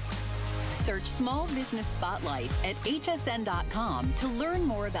come. Search Small Business Spotlight at hsn.com to learn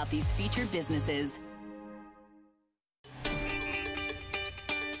more about these featured businesses.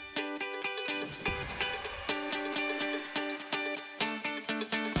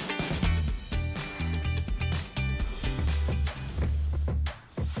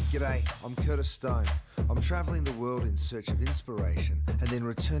 G'day, I'm Curtis Stone. I'm travelling the world in search of inspiration and then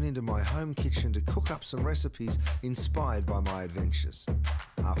returning to my home kitchen to cook up some recipes inspired by my adventures.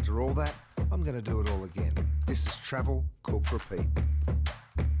 After all that, I'm going to do it all again. This is Travel, Cook, Repeat.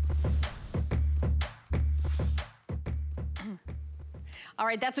 All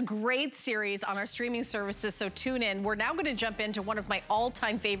right, that's a great series on our streaming services, so tune in. We're now gonna jump into one of my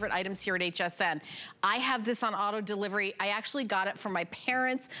all-time favorite items here at HSN. I have this on auto delivery. I actually got it from my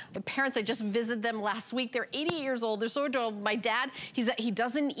parents. I just visited them last week. They're 88 years old, they're so adorable. My dad, he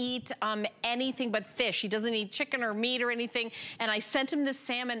doesn't eat anything but fish. He doesn't eat chicken or meat or anything, and I sent him this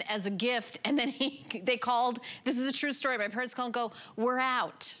salmon as a gift, and then they called, this is a true story, my parents called and go, we're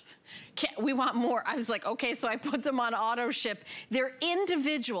out. We want more. I was like, okay, so I put them on auto ship. They're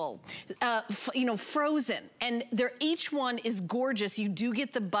individual, frozen, and each one is gorgeous. You do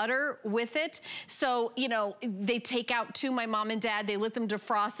get the butter with it. So, they take out to my mom and dad. They let them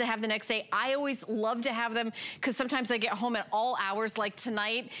defrost to have the next day. I always love to have them because sometimes I get home at all hours like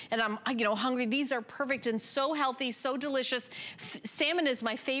tonight and I'm, hungry. These are perfect and so healthy, so delicious. Salmon is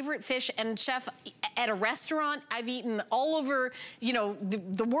my favorite fish, and chef, at a restaurant, I've eaten all over,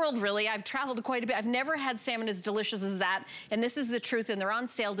 the world really. I've traveled quite a bit. I've never had salmon as delicious as that. And this is the truth. And they're on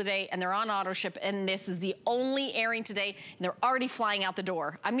sale today and they're on auto ship. And this is the only airing today. And they're already flying out the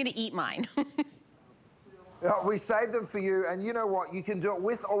door. I'm going to eat mine. We saved them for you. And you know what? You can do it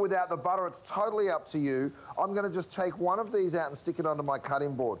with or without the butter. It's totally up to you. I'm going to just take one of these out and stick it onto my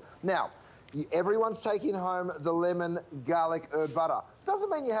cutting board. Now, everyone's taking home the lemon garlic herb butter.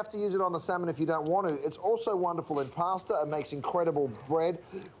 Doesn't mean you have to use it on the salmon if you don't want to. It's also wonderful in pasta. It makes incredible bread.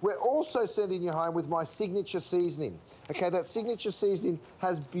 We're also sending you home with my signature seasoning. Okay, that signature seasoning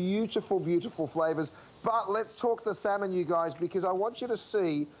has beautiful, beautiful flavors. But let's talk the salmon, you guys, because I want you to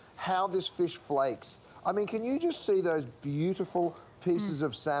see how this fish flakes. I mean, can you just see those beautiful pieces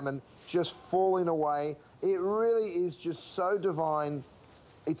of salmon just falling away? It really is just so divine.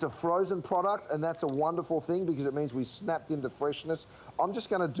 It's a frozen product, and that's a wonderful thing because it means we snapped in the freshness. I'm just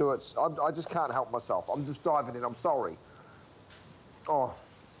going to do it. I just can't help myself. I'm just diving in. I'm sorry. Oh.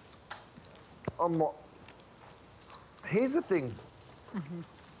 Here's the thing.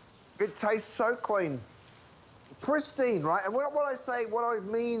 It tastes so clean. Pristine, right? And what I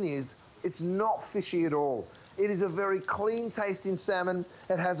mean is it's not fishy at all. It is a very clean tasting salmon.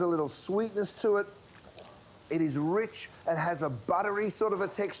 It has a little sweetness to it. It is rich. It has a buttery sort of a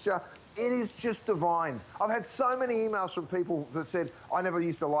texture. It is just divine. I've had so many emails from people that said, I never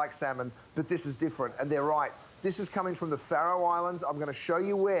used to like salmon, but this is different. And they're right. This is coming from the Faroe Islands. I'm going to show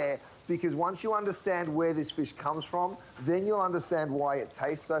you where, because once you understand where this fish comes from, then you'll understand why it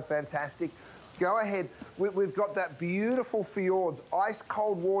tastes so fantastic. Go ahead. We've got that beautiful fjords, ice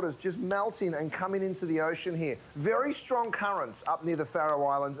cold waters just melting and coming into the ocean here. Very strong currents up near the Faroe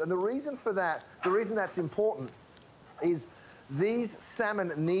Islands. And the reason for that, the reason that's important is these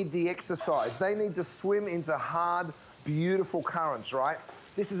salmon need the exercise. They need to swim into hard, beautiful currents, right?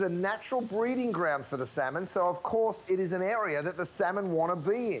 This is a natural breeding ground for the salmon. So of course it is an area that the salmon want to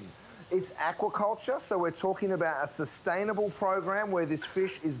be in. It's aquaculture, so we're talking about a sustainable program where this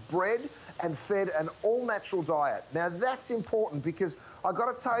fish is bred and fed an all-natural diet. Now, that's important because I've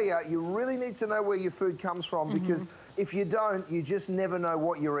got to tell you, you really need to know where your food comes from because if you don't, you just never know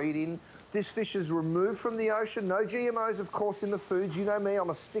what you're eating. This fish is removed from the ocean. No GMOs, of course, in the foods. You know me, I'm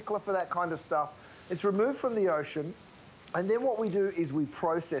a stickler for that kind of stuff. It's removed from the ocean, and then what we do is we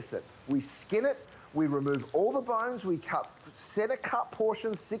process it. We skin it, we remove all the bones, we cut center cut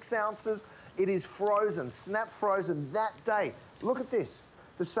portions, 6 ounces. It is frozen, snap frozen that day. Look at this.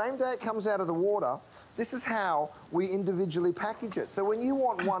 The same day it comes out of the water, this is how we individually package it. So when you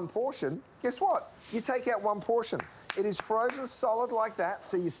want one portion, guess what? You take out one portion. It is frozen solid like that,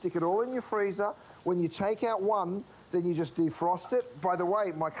 so you stick it all in your freezer. When you take out one, then you just defrost it. By the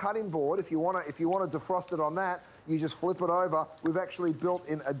way, my cutting board, if you want to defrost it on that, you just flip it over. We've actually built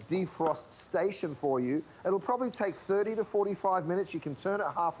in a defrost station for you. It'll probably take 30 to 45 minutes. You can turn it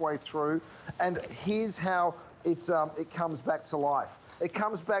halfway through, and here's how it comes back to life. It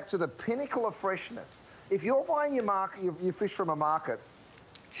comes back to the pinnacle of freshness. If you're buying your fish from a market,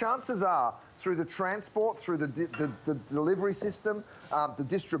 chances are, through the transport, through the delivery system, the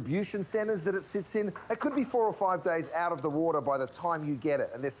distribution centers that it sits in, it could be 4 or 5 days out of the water by the time you get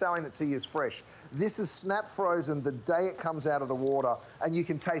it, and they're selling it to you as fresh. This is snap frozen the day it comes out of the water, and you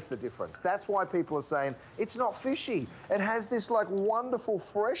can taste the difference. That's why people are saying it's not fishy. It has this like wonderful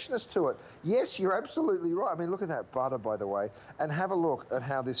freshness to it. Yes, you're absolutely right. I mean, look at that butter, by the way, and have a look at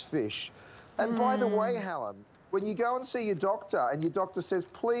how this fish. And by the way, Helen, when you go and see your doctor and your doctor says,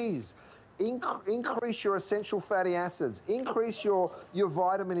 please, increase your essential fatty acids, increase your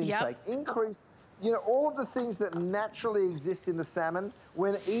vitamin intake, increase, you know, all of the things that naturally exist in the salmon.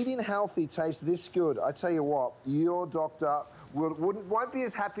 When eating healthy tastes this good, I tell you what, your doctor won't be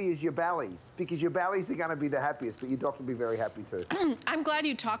as happy as your bellies, because your bellies are going to be the happiest, but your doctor will be very happy too. I'm glad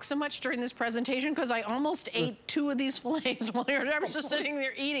you talked so much during this presentation, because I almost ate 2 of these fillets while I was just sitting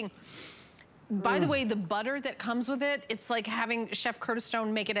there eating. By the way, the butter that comes with it, it's like having Chef Curtis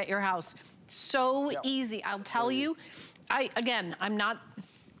Stone make it at your house. So easy, I'll tell you. I'm not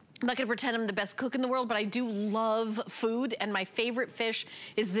gonna pretend I'm the best cook in the world, but I do love food, and my favorite fish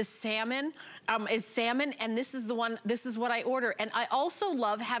is this salmon, and this is what I order. And I also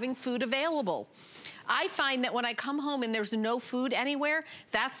love having food available. I find that when I come home and there's no food anywhere,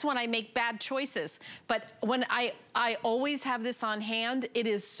 that's when I make bad choices. But when I always have this on hand, it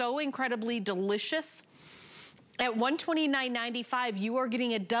is so incredibly delicious. At $129.95, you are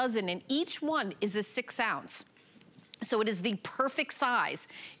getting a dozen, and each one is a 6 ounce. So it is the perfect size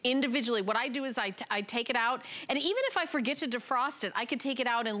individually. What I do is I take it out, and even if I forget to defrost it, I could take it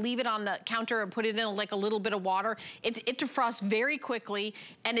out and leave it on the counter and put it in like a little bit of water. It defrosts very quickly,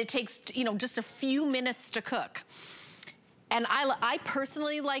 and it takes, you know, just a few minutes to cook. And I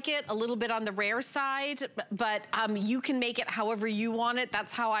personally like it a little bit on the rare side, but you can make it however you want it.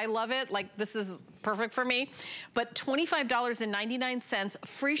 That's how I love it. Like, this is perfect for me. But $25.99,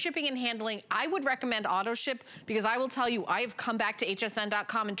 free shipping and handling. I would recommend auto ship, because I will tell you, I have come back to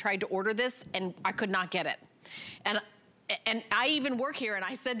hsn.com and tried to order this, and I could not get it. And I even work here, and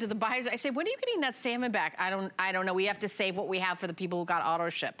I said to the buyers, I said, when are you getting that salmon back? I don't know. We have to save what we have for the people who got auto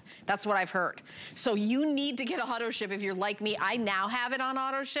ship. That's what I've heard. So you need to get auto ship if you're like me. I now have it on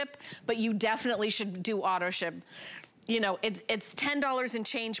auto ship, but you definitely should do auto ship. You know, it's $10 and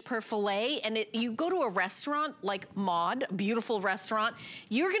change per fillet, and you go to a restaurant like Maud, a beautiful restaurant,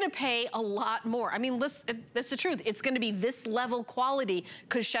 you're gonna pay a lot more. I mean, that's the truth. It's gonna be this level quality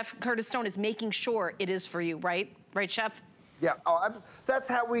because Chef Curtis Stone is making sure it is for you, right? Right, Chef? Yeah, that's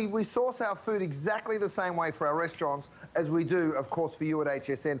how we source our food exactly the same way for our restaurants as we do, of course, for you at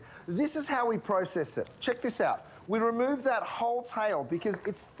HSN. This is how we process it. Check this out. We remove that whole tail because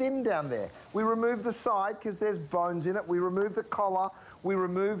it's thin down there. We remove the side because there's bones in it. We remove the collar. We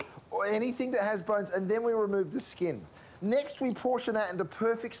remove anything that has bones, and then we remove the skin. Next, we portion that into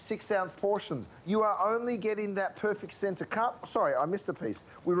perfect 6 ounce portions. You are only getting that perfect center cut. Sorry, I missed a piece.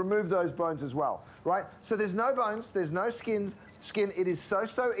 We remove those bones as well, right? So there's no bones, there's no skin. It is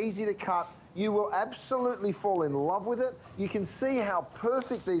so easy to cut. You will absolutely fall in love with it. You can see how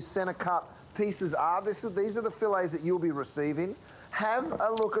perfect these center cut pieces are. These are the fillets that you'll be receiving. Have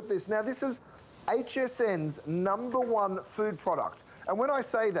a look at this. Now, this is HSN's #1 food product. And when I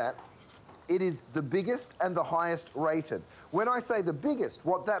say that, it is the biggest and the highest rated. When I say the biggest,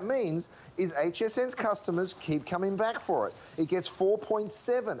 what that means is HSN's customers keep coming back for it. It gets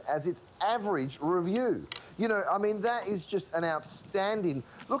 4.7 as its average review. You know, I mean, that is just an outstanding.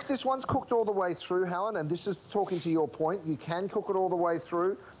 Look, this one's cooked all the way through, Helen, and this is talking to your point. You can cook it all the way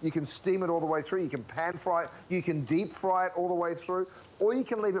through. You can steam it all the way through. You can pan fry it. You can deep fry it all the way through, or you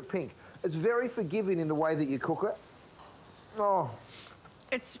can leave it pink. It's very forgiving in the way that you cook it. Oh.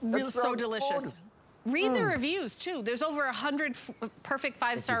 It's really so delicious. Read the reviews too. There's over 100 perfect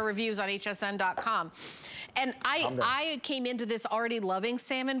 5-star reviews on hsn.com. And I came into this already loving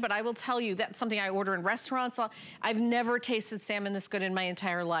salmon, but I will tell you that's something I order in restaurants. I've never tasted salmon this good in my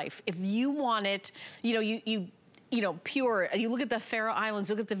entire life. If you want it, you know, you know, pure. You look at the Faroe Islands,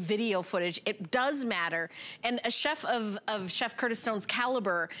 look at the video footage, it does matter. And a chef of Chef Curtis Stone's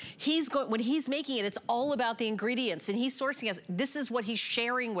caliber, when he's making it, it's all about the ingredients, and he's sourcing us. This is what he's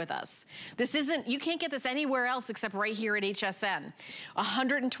sharing with us. This isn't, you can't get this anywhere else except right here at HSN.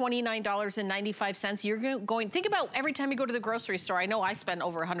 $129.95. You're going, think about every time you go to the grocery store. I know I spend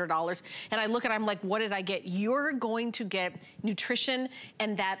over $100, and I look and I'm like, what did I get? You're going to get nutrition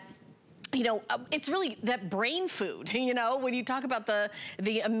and that, you know, it's really that brain food, you know, when you talk about the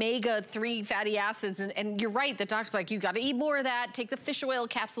omega-3 fatty acids, and you're right, the doctor's like, you gotta eat more of that, take the fish oil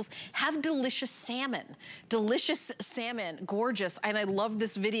capsules, have delicious salmon, gorgeous, and I love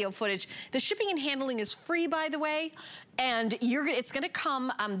this video footage. The shipping and handling is free, by the way, and it's gonna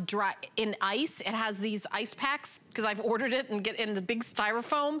come dry in ice. It has these ice packs, because I've ordered it and get in the big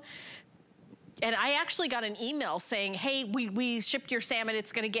styrofoam. And I actually got an email saying, hey, we shipped your salmon,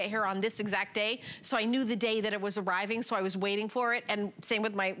 it's gonna get here on this exact day. So I knew the day that it was arriving, so I was waiting for it. And same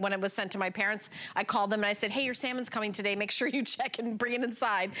with when it was sent to my parents, I called them and I said, hey, your salmon's coming today, make sure you check and bring it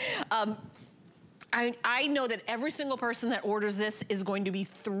inside. I know that every single person that orders this is going to be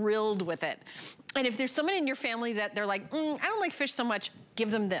thrilled with it. And if there's someone in your family that they're like, I don't like fish so much,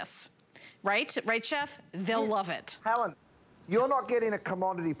 give them this, right? Right, Chef? They'll love it. Helen, you're not getting a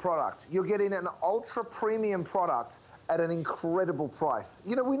commodity product. You're getting an ultra premium product at an incredible price.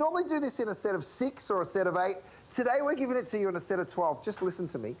 You know, we normally do this in a set of 6 or a set of 8. Today, we're giving it to you in a set of 12. Just listen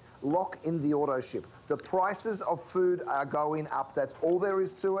to me. Lock in the auto ship. The prices of food are going up. That's all there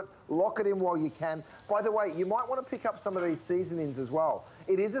is to it. Lock it in while you can. By the way, you might want to pick up some of these seasonings as well.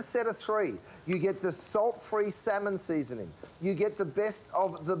 It is a set of 3. You get the salt-free salmon seasoning. You get the best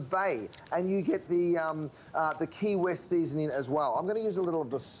of the bay, and you get the Key West seasoning as well. I'm going to use a little of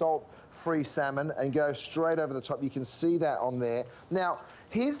the salt-free salmon and go straight over the top. You can see that on there. Now,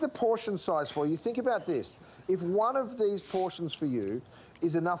 here's the portion size for you. Think about this. If one of these portions for you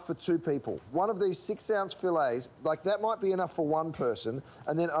is enough for 2 people, one of these 6-ounce fillets, like that might be enough for 1 person,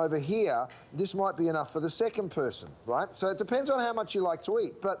 and then over here, this might be enough for the 2nd person, right? So it depends on how much you like to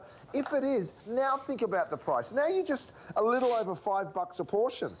eat. But if it is, now think about the price. Now you're just a little over $5 a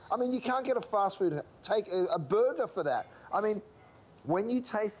portion. I mean, you can't get a fast food, take a burger for that. I mean, when you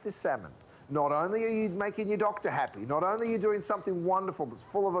taste this salmon, not only are you making your doctor happy, not only are you doing something wonderful that's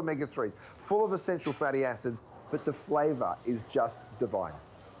full of omega-3s, full of essential fatty acids, but the flavor is just divine.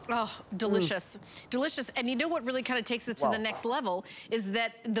 Oh, delicious. Delicious. And you know what really kind of takes it to the next level is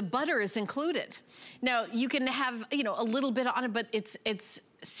that the butter is included. Now, you can have, you know, a little bit on it, but it's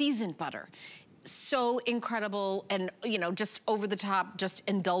seasoned butter. So incredible and, you know, just over the top, just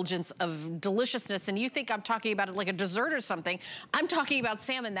indulgence of deliciousness. And you think I'm talking about it like a dessert or something. I'm talking about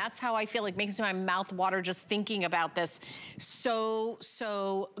salmon. That's how I feel. Like, makes my mouth water just thinking about this. So,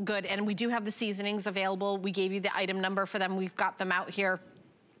 so good. And we do have the seasonings available. We gave you the item number for them. We've got them out here.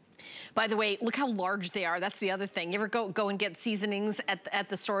 By the way, look how large they are. That's the other thing. You ever go and get seasonings at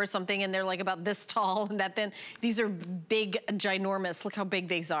the store or something and they're like about this tall and that then? These are big, ginormous. Look how big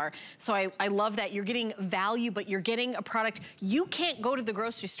these are. So I love that. You're getting value, but you're getting a product. You can't go to the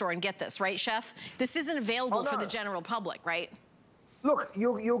grocery store and get this, right, Chef? This isn't available for the general public, right? Look,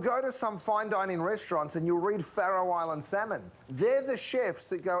 you'll go to some fine dining restaurants and you'll read Faroe Island salmon. They're the chefs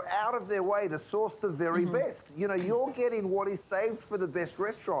that go out of their way to source the very best. You know, you're getting what is saved for the best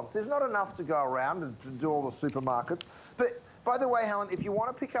restaurants. There's not enough to go around and to do all the supermarkets. But by the way, Helen, if you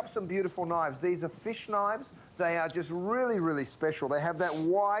want to pick up some beautiful knives, these are fish knives. They are just really, really special. They have that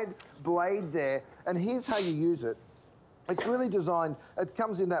wide blade there, and here's how you use it. It's really designed, it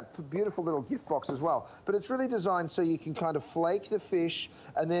comes in that beautiful little gift box as well, but it's really designed so you can kind of flake the fish,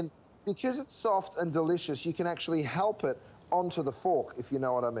 and then because it's soft and delicious, you can actually help it onto the fork, if you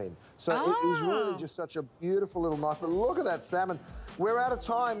know what I mean. So it is really just such a beautiful little knife. But look at that salmon. We're out of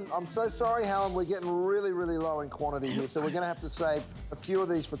time. I'm so sorry, Helen. We're getting really, really low in quantity here, so we're going to have to save a few of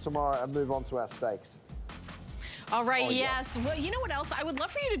these for tomorrow and move on to our steaks. All right, yes. Well, you know what else? I would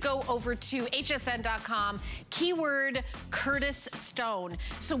love for you to go over to hsn.com, keyword Curtis Stone.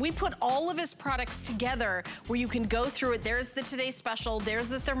 So we put all of his products together where you can go through it. There's the Today Special, there's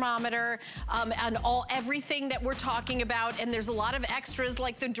the thermometer, and everything that we're talking about. And there's a lot of extras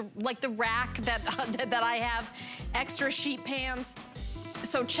like the rack that I have, extra sheet pans.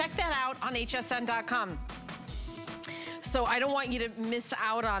 So check that out on hsn.com. So I don't want you to miss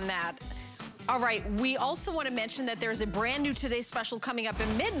out on that. All right, we also want to mention that there's a brand new Today Special coming up at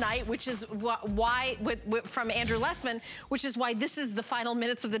midnight, which is why, from Andrew Lessman, which is why this is the final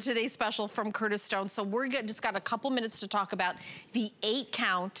minutes of the Today Special from Curtis Stone. So we're just got a couple minutes to talk about the 8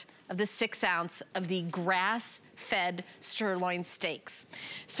 count of the 6 ounce of the grass-fed sirloin steaks.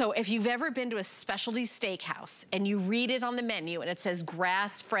 So if you've ever been to a specialty steakhouse and you read it on the menu and it says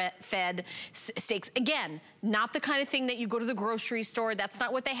grass-fed steaks, again, not the kind of thing that you go to the grocery store. That's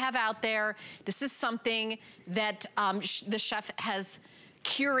not what they have out there. This is something that the chef has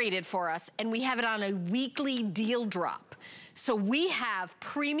curated for us, and we have it on a weekly deal drop. So we have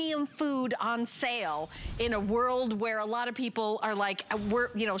premium food on sale in a world where a lot of people are like,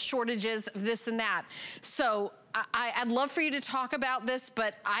 shortages of this and that. So I'd love for you to talk about this,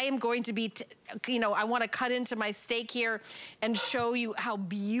 but I am going to be, I want to cut into my steak here and show you how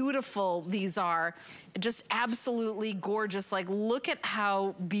beautiful these are. Just absolutely gorgeous. Like, look at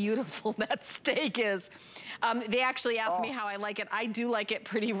how beautiful that steak is. They actually asked me how I like it. I do like it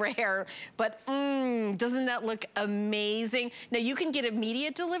pretty rare, but doesn't that look amazing? Now, you can get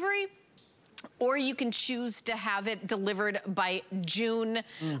immediate delivery, or you can choose to have it delivered by June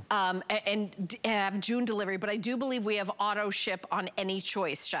and have June delivery. But I do believe we have auto ship on any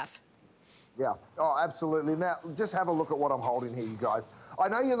choice, Chef. Yeah, oh, absolutely. Now, just have a look at what I'm holding here, you guys. I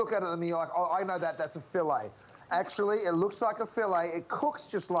know you look at it and you're like, oh, I know that's a fillet. Actually, it looks like a fillet. It cooks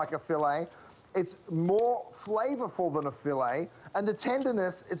just like a fillet. It's more flavorful than a fillet, and the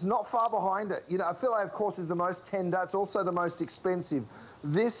tenderness, it's not far behind it. You know, a fillet, of course, is the most tender. It's also the most expensive.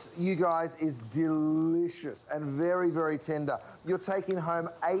 This, you guys, is delicious and very, very tender. You're taking home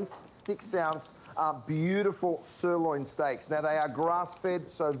 8 6-ounce beautiful sirloin steaks. Now, they are grass-fed,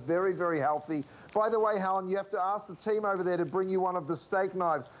 so very, very healthy. By the way, Helen, you have to ask the team over there to bring you one of the steak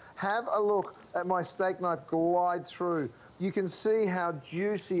knives. Have a look at my steak knife glide through. You can see how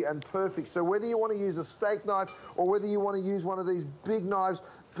juicy and perfect. So whether you want to use a steak knife or whether you want to use one of these big knives,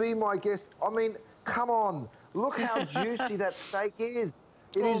 be my guest. I mean, come on. Look how juicy that steak is.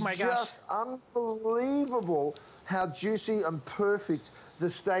 It is just unbelievable how juicy and perfect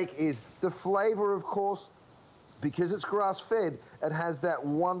the steak is. The flavor, of course, because it's grass-fed, it has that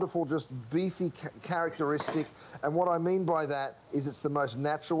wonderful, just beefy characteristic. And what I mean by that is it's the most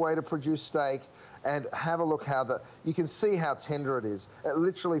natural way to produce steak. And have a look you can see how tender it is. It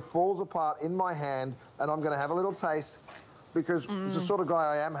literally falls apart in my hand, and I'm going to have a little taste because it's the sort of guy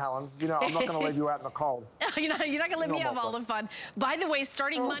I am, Helen. You know, I'm not going to leave you out in the cold. You're not going to let me have all the fun. By the way,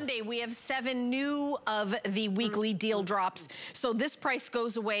 starting Monday, we have 7 new of the weekly deal drops. So this price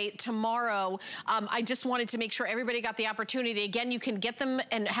goes away tomorrow. I just wanted to make sure everybody got the opportunity. Again, you can get them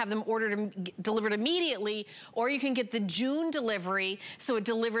and have them ordered and delivered immediately, or you can get the June delivery, so it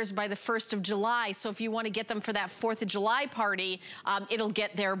delivers by the 1st of July. So if you want to get them for that 4th of July party, it'll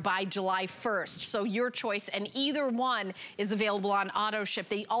get there by July 1st. So your choice, and either one is available on auto ship.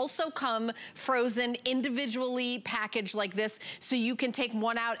 They also come frozen, individually packaged like this, so you can take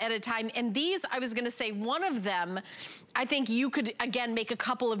one out at a time. And these, I was gonna say, one of them, I think you could, again, make a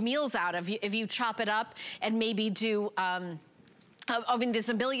couple of meals out of if you chop it up and maybe do, I mean, there's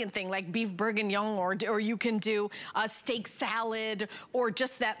a million things like beef bourguignon, or you can do a steak salad, or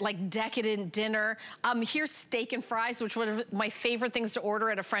just that like decadent dinner. Here's steak and fries, which are one of my favorite things to order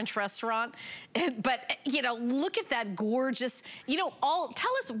at a French restaurant. But, you know, look at that gorgeous,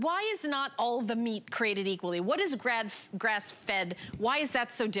 tell us, why is not all of the meat created equally? What is grass-fed? Why is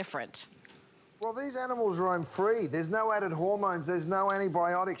that so different? Well, these animals roam free. There's no added hormones. There's no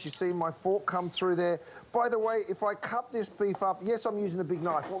antibiotics. You see my fork come through there. By the way, if I cut this beef up, yes, I'm using a big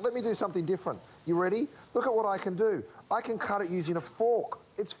knife. Well, let me do something different. You ready? Look at what I can do. I can cut it using a fork.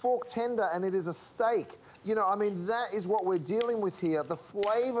 It's fork tender, and it is a steak. You know, I mean, that is what we're dealing with here. The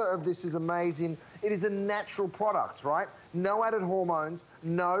flavor of this is amazing. It is a natural product, right? No added hormones,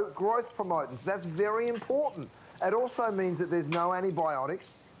 no growth promotants. That's very important. It also means that there's no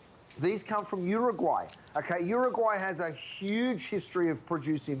antibiotics. These come from Uruguay. Okay, Uruguay has a huge history of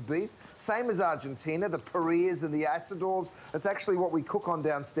producing beef, same as Argentina, the parillas and the asadors. It's actually what we cook on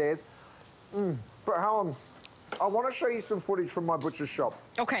downstairs. But Helen, I want to show you some footage from my butcher's shop.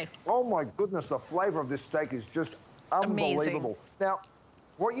 Okay. Oh my goodness, the flavor of this steak is just unbelievable. Amazing. Now,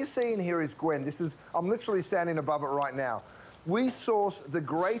 what you're seeing here is Gwen. I'm literally standing above it right now. We source the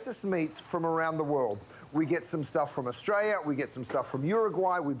greatest meats from around the world. We get some stuff from Australia, we get some stuff from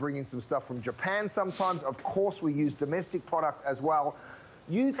Uruguay, we bring in some stuff from Japan sometimes. Of course, we use domestic product as well.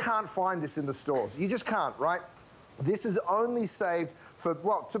 You can't find this in the stores. You just can't, right? This is only saved for,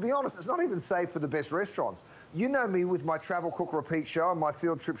 well, to be honest, it's not even saved for the best restaurants. You know me with my Travel Cook Repeat show and my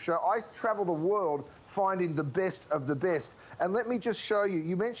field trip show. I travel the world finding the best of the best. And let me just show you,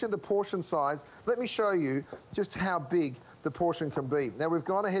 you mentioned the portion size. Let me show you just how big the portion can be. Now, we've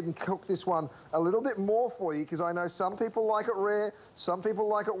gone ahead and cooked this one a little bit more for you because I know some people like it rare, some people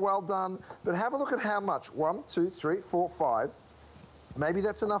like it well done, but have a look at how much. 1, 2, 3, 4, 5. Maybe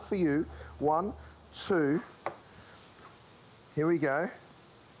that's enough for you. 1, 2, here we go.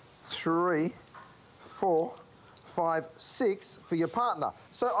 3, 4, 5, 6 for your partner.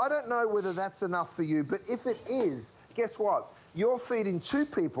 So I don't know whether that's enough for you, but if it is, guess what? You're feeding 2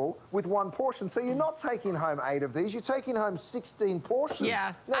 people with 1 portion. So you're not taking home 8 of these, you're taking home 16 portions.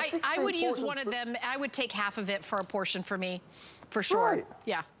 Yeah, now, I would use one of them. I would take half of it for a portion for me, for sure. Right.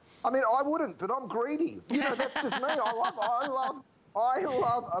 Yeah. I mean, I wouldn't, but I'm greedy. You know, that's just me. I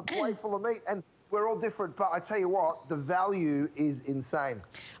love a plate full of meat. And we're all different, but I tell you what, the value is insane.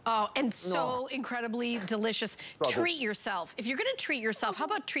 Oh, and so incredibly delicious. Treat yourself. If you're gonna treat yourself, how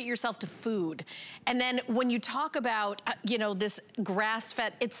about treat yourself to food? And then when you talk about, you know, this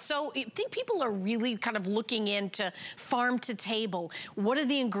grass-fed, it's so, I think people are really kind of looking into farm to table. What are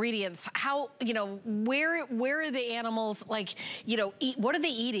the ingredients? How, you know, where are the animals, like, you know, what are they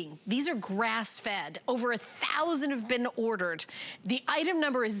eating? These are grass-fed. Over 1,000 have been ordered. The item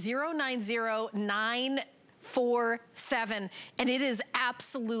number is 090947, and it is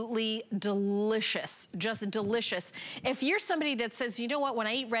absolutely delicious, just delicious. If you're somebody that says, you know what, when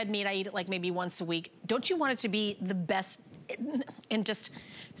I eat red meat, I eat it like maybe once a week, don't you want it to be the best and just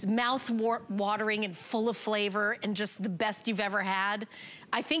mouth-watering and full of flavor and just the best you've ever had?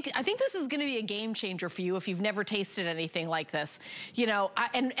 I think this is gonna be a game changer for you if you've never tasted anything like this. You know,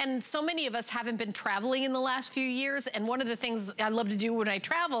 and so many of us haven't been traveling in the last few years, and one of the things I love to do when I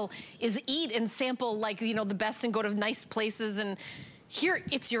travel is eat and sample, like, you know, the best and go to nice places, and here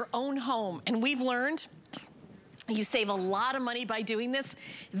it's your own home. And we've learned you save a lot of money by doing this.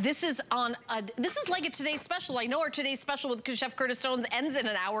 This is like a Today's Special. I know our Today's Special with Chef Curtis Stones ends in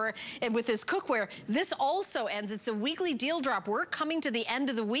an hour, and with his cookware. This also ends. It's a weekly deal drop. We're coming to the end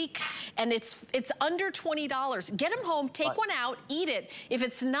of the week, and it's under $20. Get them home, take one out, eat it. If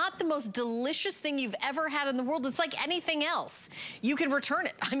it's not the most delicious thing you've ever had in the world, it's like anything else. You can return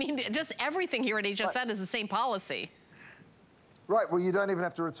it. I mean, just everything here at HSN is the same policy. Right, well, you don't even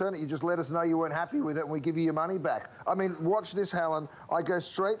have to return it. You just let us know you weren't happy with it and we give you your money back. I mean, watch this, Helen. I go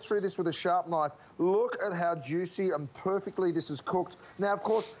straight through this with a sharp knife. Look at how juicy and perfectly this is cooked. Now, of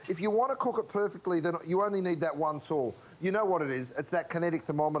course, if you want to cook it perfectly, then you only need that one tool. You know what it is. It's that kinetic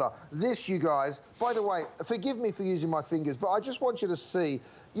thermometer. This, you guys, by the way, forgive me for using my fingers, but I just want you to see,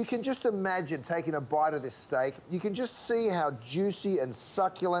 you can just imagine taking a bite of this steak. You can just see how juicy and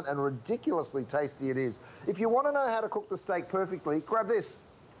succulent and ridiculously tasty it is. If you want to know how to cook the steak perfectly, grab this.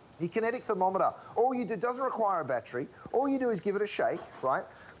 Your kinetic thermometer. All you do, doesn't require a battery. All you do is give it a shake, right?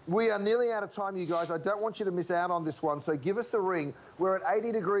 We are nearly out of time, you guys. I don't want you to miss out on this one, so give us a ring. We're at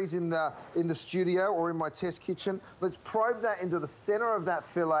 80 degrees in the studio or in my test kitchen. Let's probe that into the center of that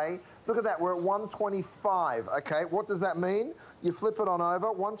fillet. Look at that, we're at 125, okay? What does that mean? You flip it on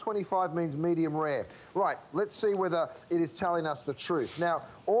over. 125 means medium rare. Right, let's see whether it is telling us the truth. Now,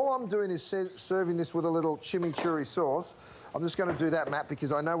 all I'm doing is serving this with a little chimichurri sauce. I'm just going to do that, Matt,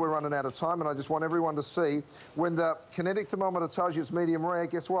 because I know we're running out of time, and I just want everyone to see when the kinetic thermometer tells you it's medium rare,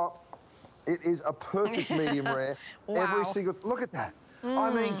 guess what? It is a perfect medium rare. Wow. Every single, look at that.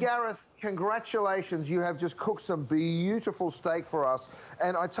 I mean, Gareth, congratulations. You have just cooked some beautiful steak for us.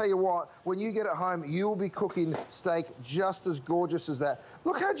 And I tell you what, when you get it home, you'll be cooking steak just as gorgeous as that.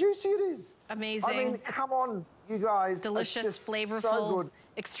 Look how juicy it is. Amazing. I mean, come on, you guys. Delicious, flavorful, so good.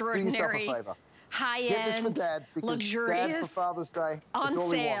 extraordinary. Do yourself a favor. High-end, Get this for Dad, because luxurious, Dad for Father's Day, on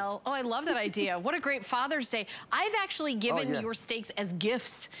sale. Oh, I love that idea. What a great Father's Day. I've actually given your steaks as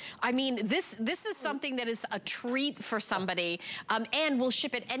gifts. I mean, this is something that is a treat for somebody, and we'll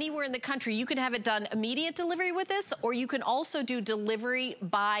ship it anywhere in the country. You can have it done immediate delivery with this, or you can also do delivery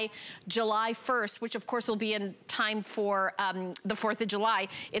by July 1st, which of course will be in time for the 4th of July.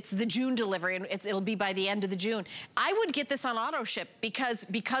 It's the June delivery, and it'll be by the end of the June. I would get this on auto ship because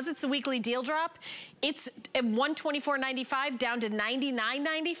it's a weekly deal drop. It's at $124.95 down to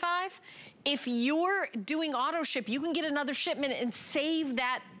 $99.95. If you're doing auto ship, you can get another shipment and save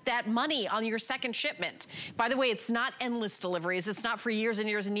that money on your second shipment. By the way, it's not endless deliveries. It's not for years and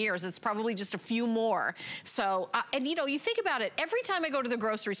years and years. It's probably just a few more. So, and you know, you think about it, every time I go to the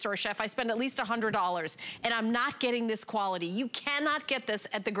grocery store, Chef, I spend at least $100, and I'm not getting this quality. You cannot get this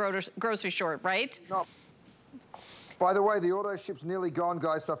at the grocery store, right? No. By the way, the auto ship's nearly gone,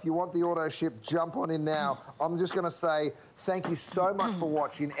 guys, so if you want the auto ship, jump on in now. I'm just going to say thank you so much for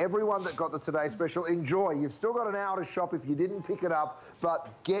watching. Everyone that got the Today Special, enjoy. You've still got an hour to shop if you didn't pick it up, but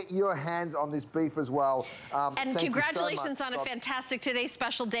get your hands on this beef as well. And congratulations on a fantastic Today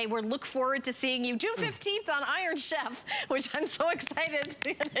Special day. We look forward to seeing you June 15th on Iron Chef, which I'm so excited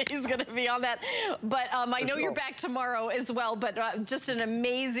that he's going to be on that. But I know you're back tomorrow as well, but just an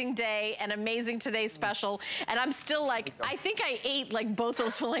amazing day, an amazing Today Special. And I'm still like, I think I ate like both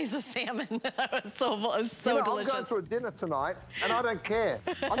those fillets of salmon. It was so delicious. I'm going to a dinner tonight, and I don't care.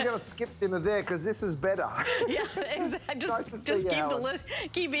 I'm going to skip dinner there because this is better. Yeah, exactly. Just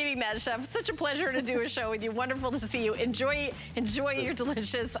keep eating that, Chef. Such a pleasure to do a show with you. Wonderful to see you. Enjoy your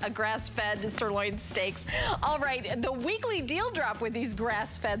delicious grass-fed sirloin steaks. All right, the weekly deal drop with these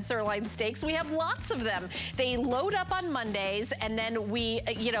grass-fed sirloin steaks. We have lots of them. They load up on Mondays, and then we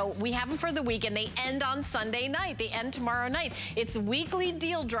have them for the week, and they end on Sunday night. They end tomorrow night. It's weekly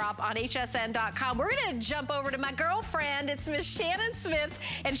deal drop on hsn.com. We're going to jump over to my girlfriend. It's Miss Shannon Smith,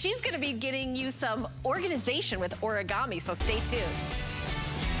 and she's going to be getting you some organization with origami, so stay tuned.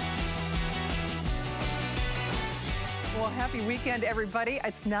 Well, happy weekend, everybody.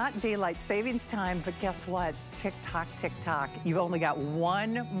 It's not daylight savings time, but guess what? Tick-tock, tick-tock. You've only got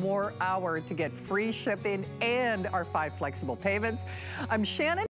 1 more hour to get free shipping and our 5 flexible payments. I'm Shannon.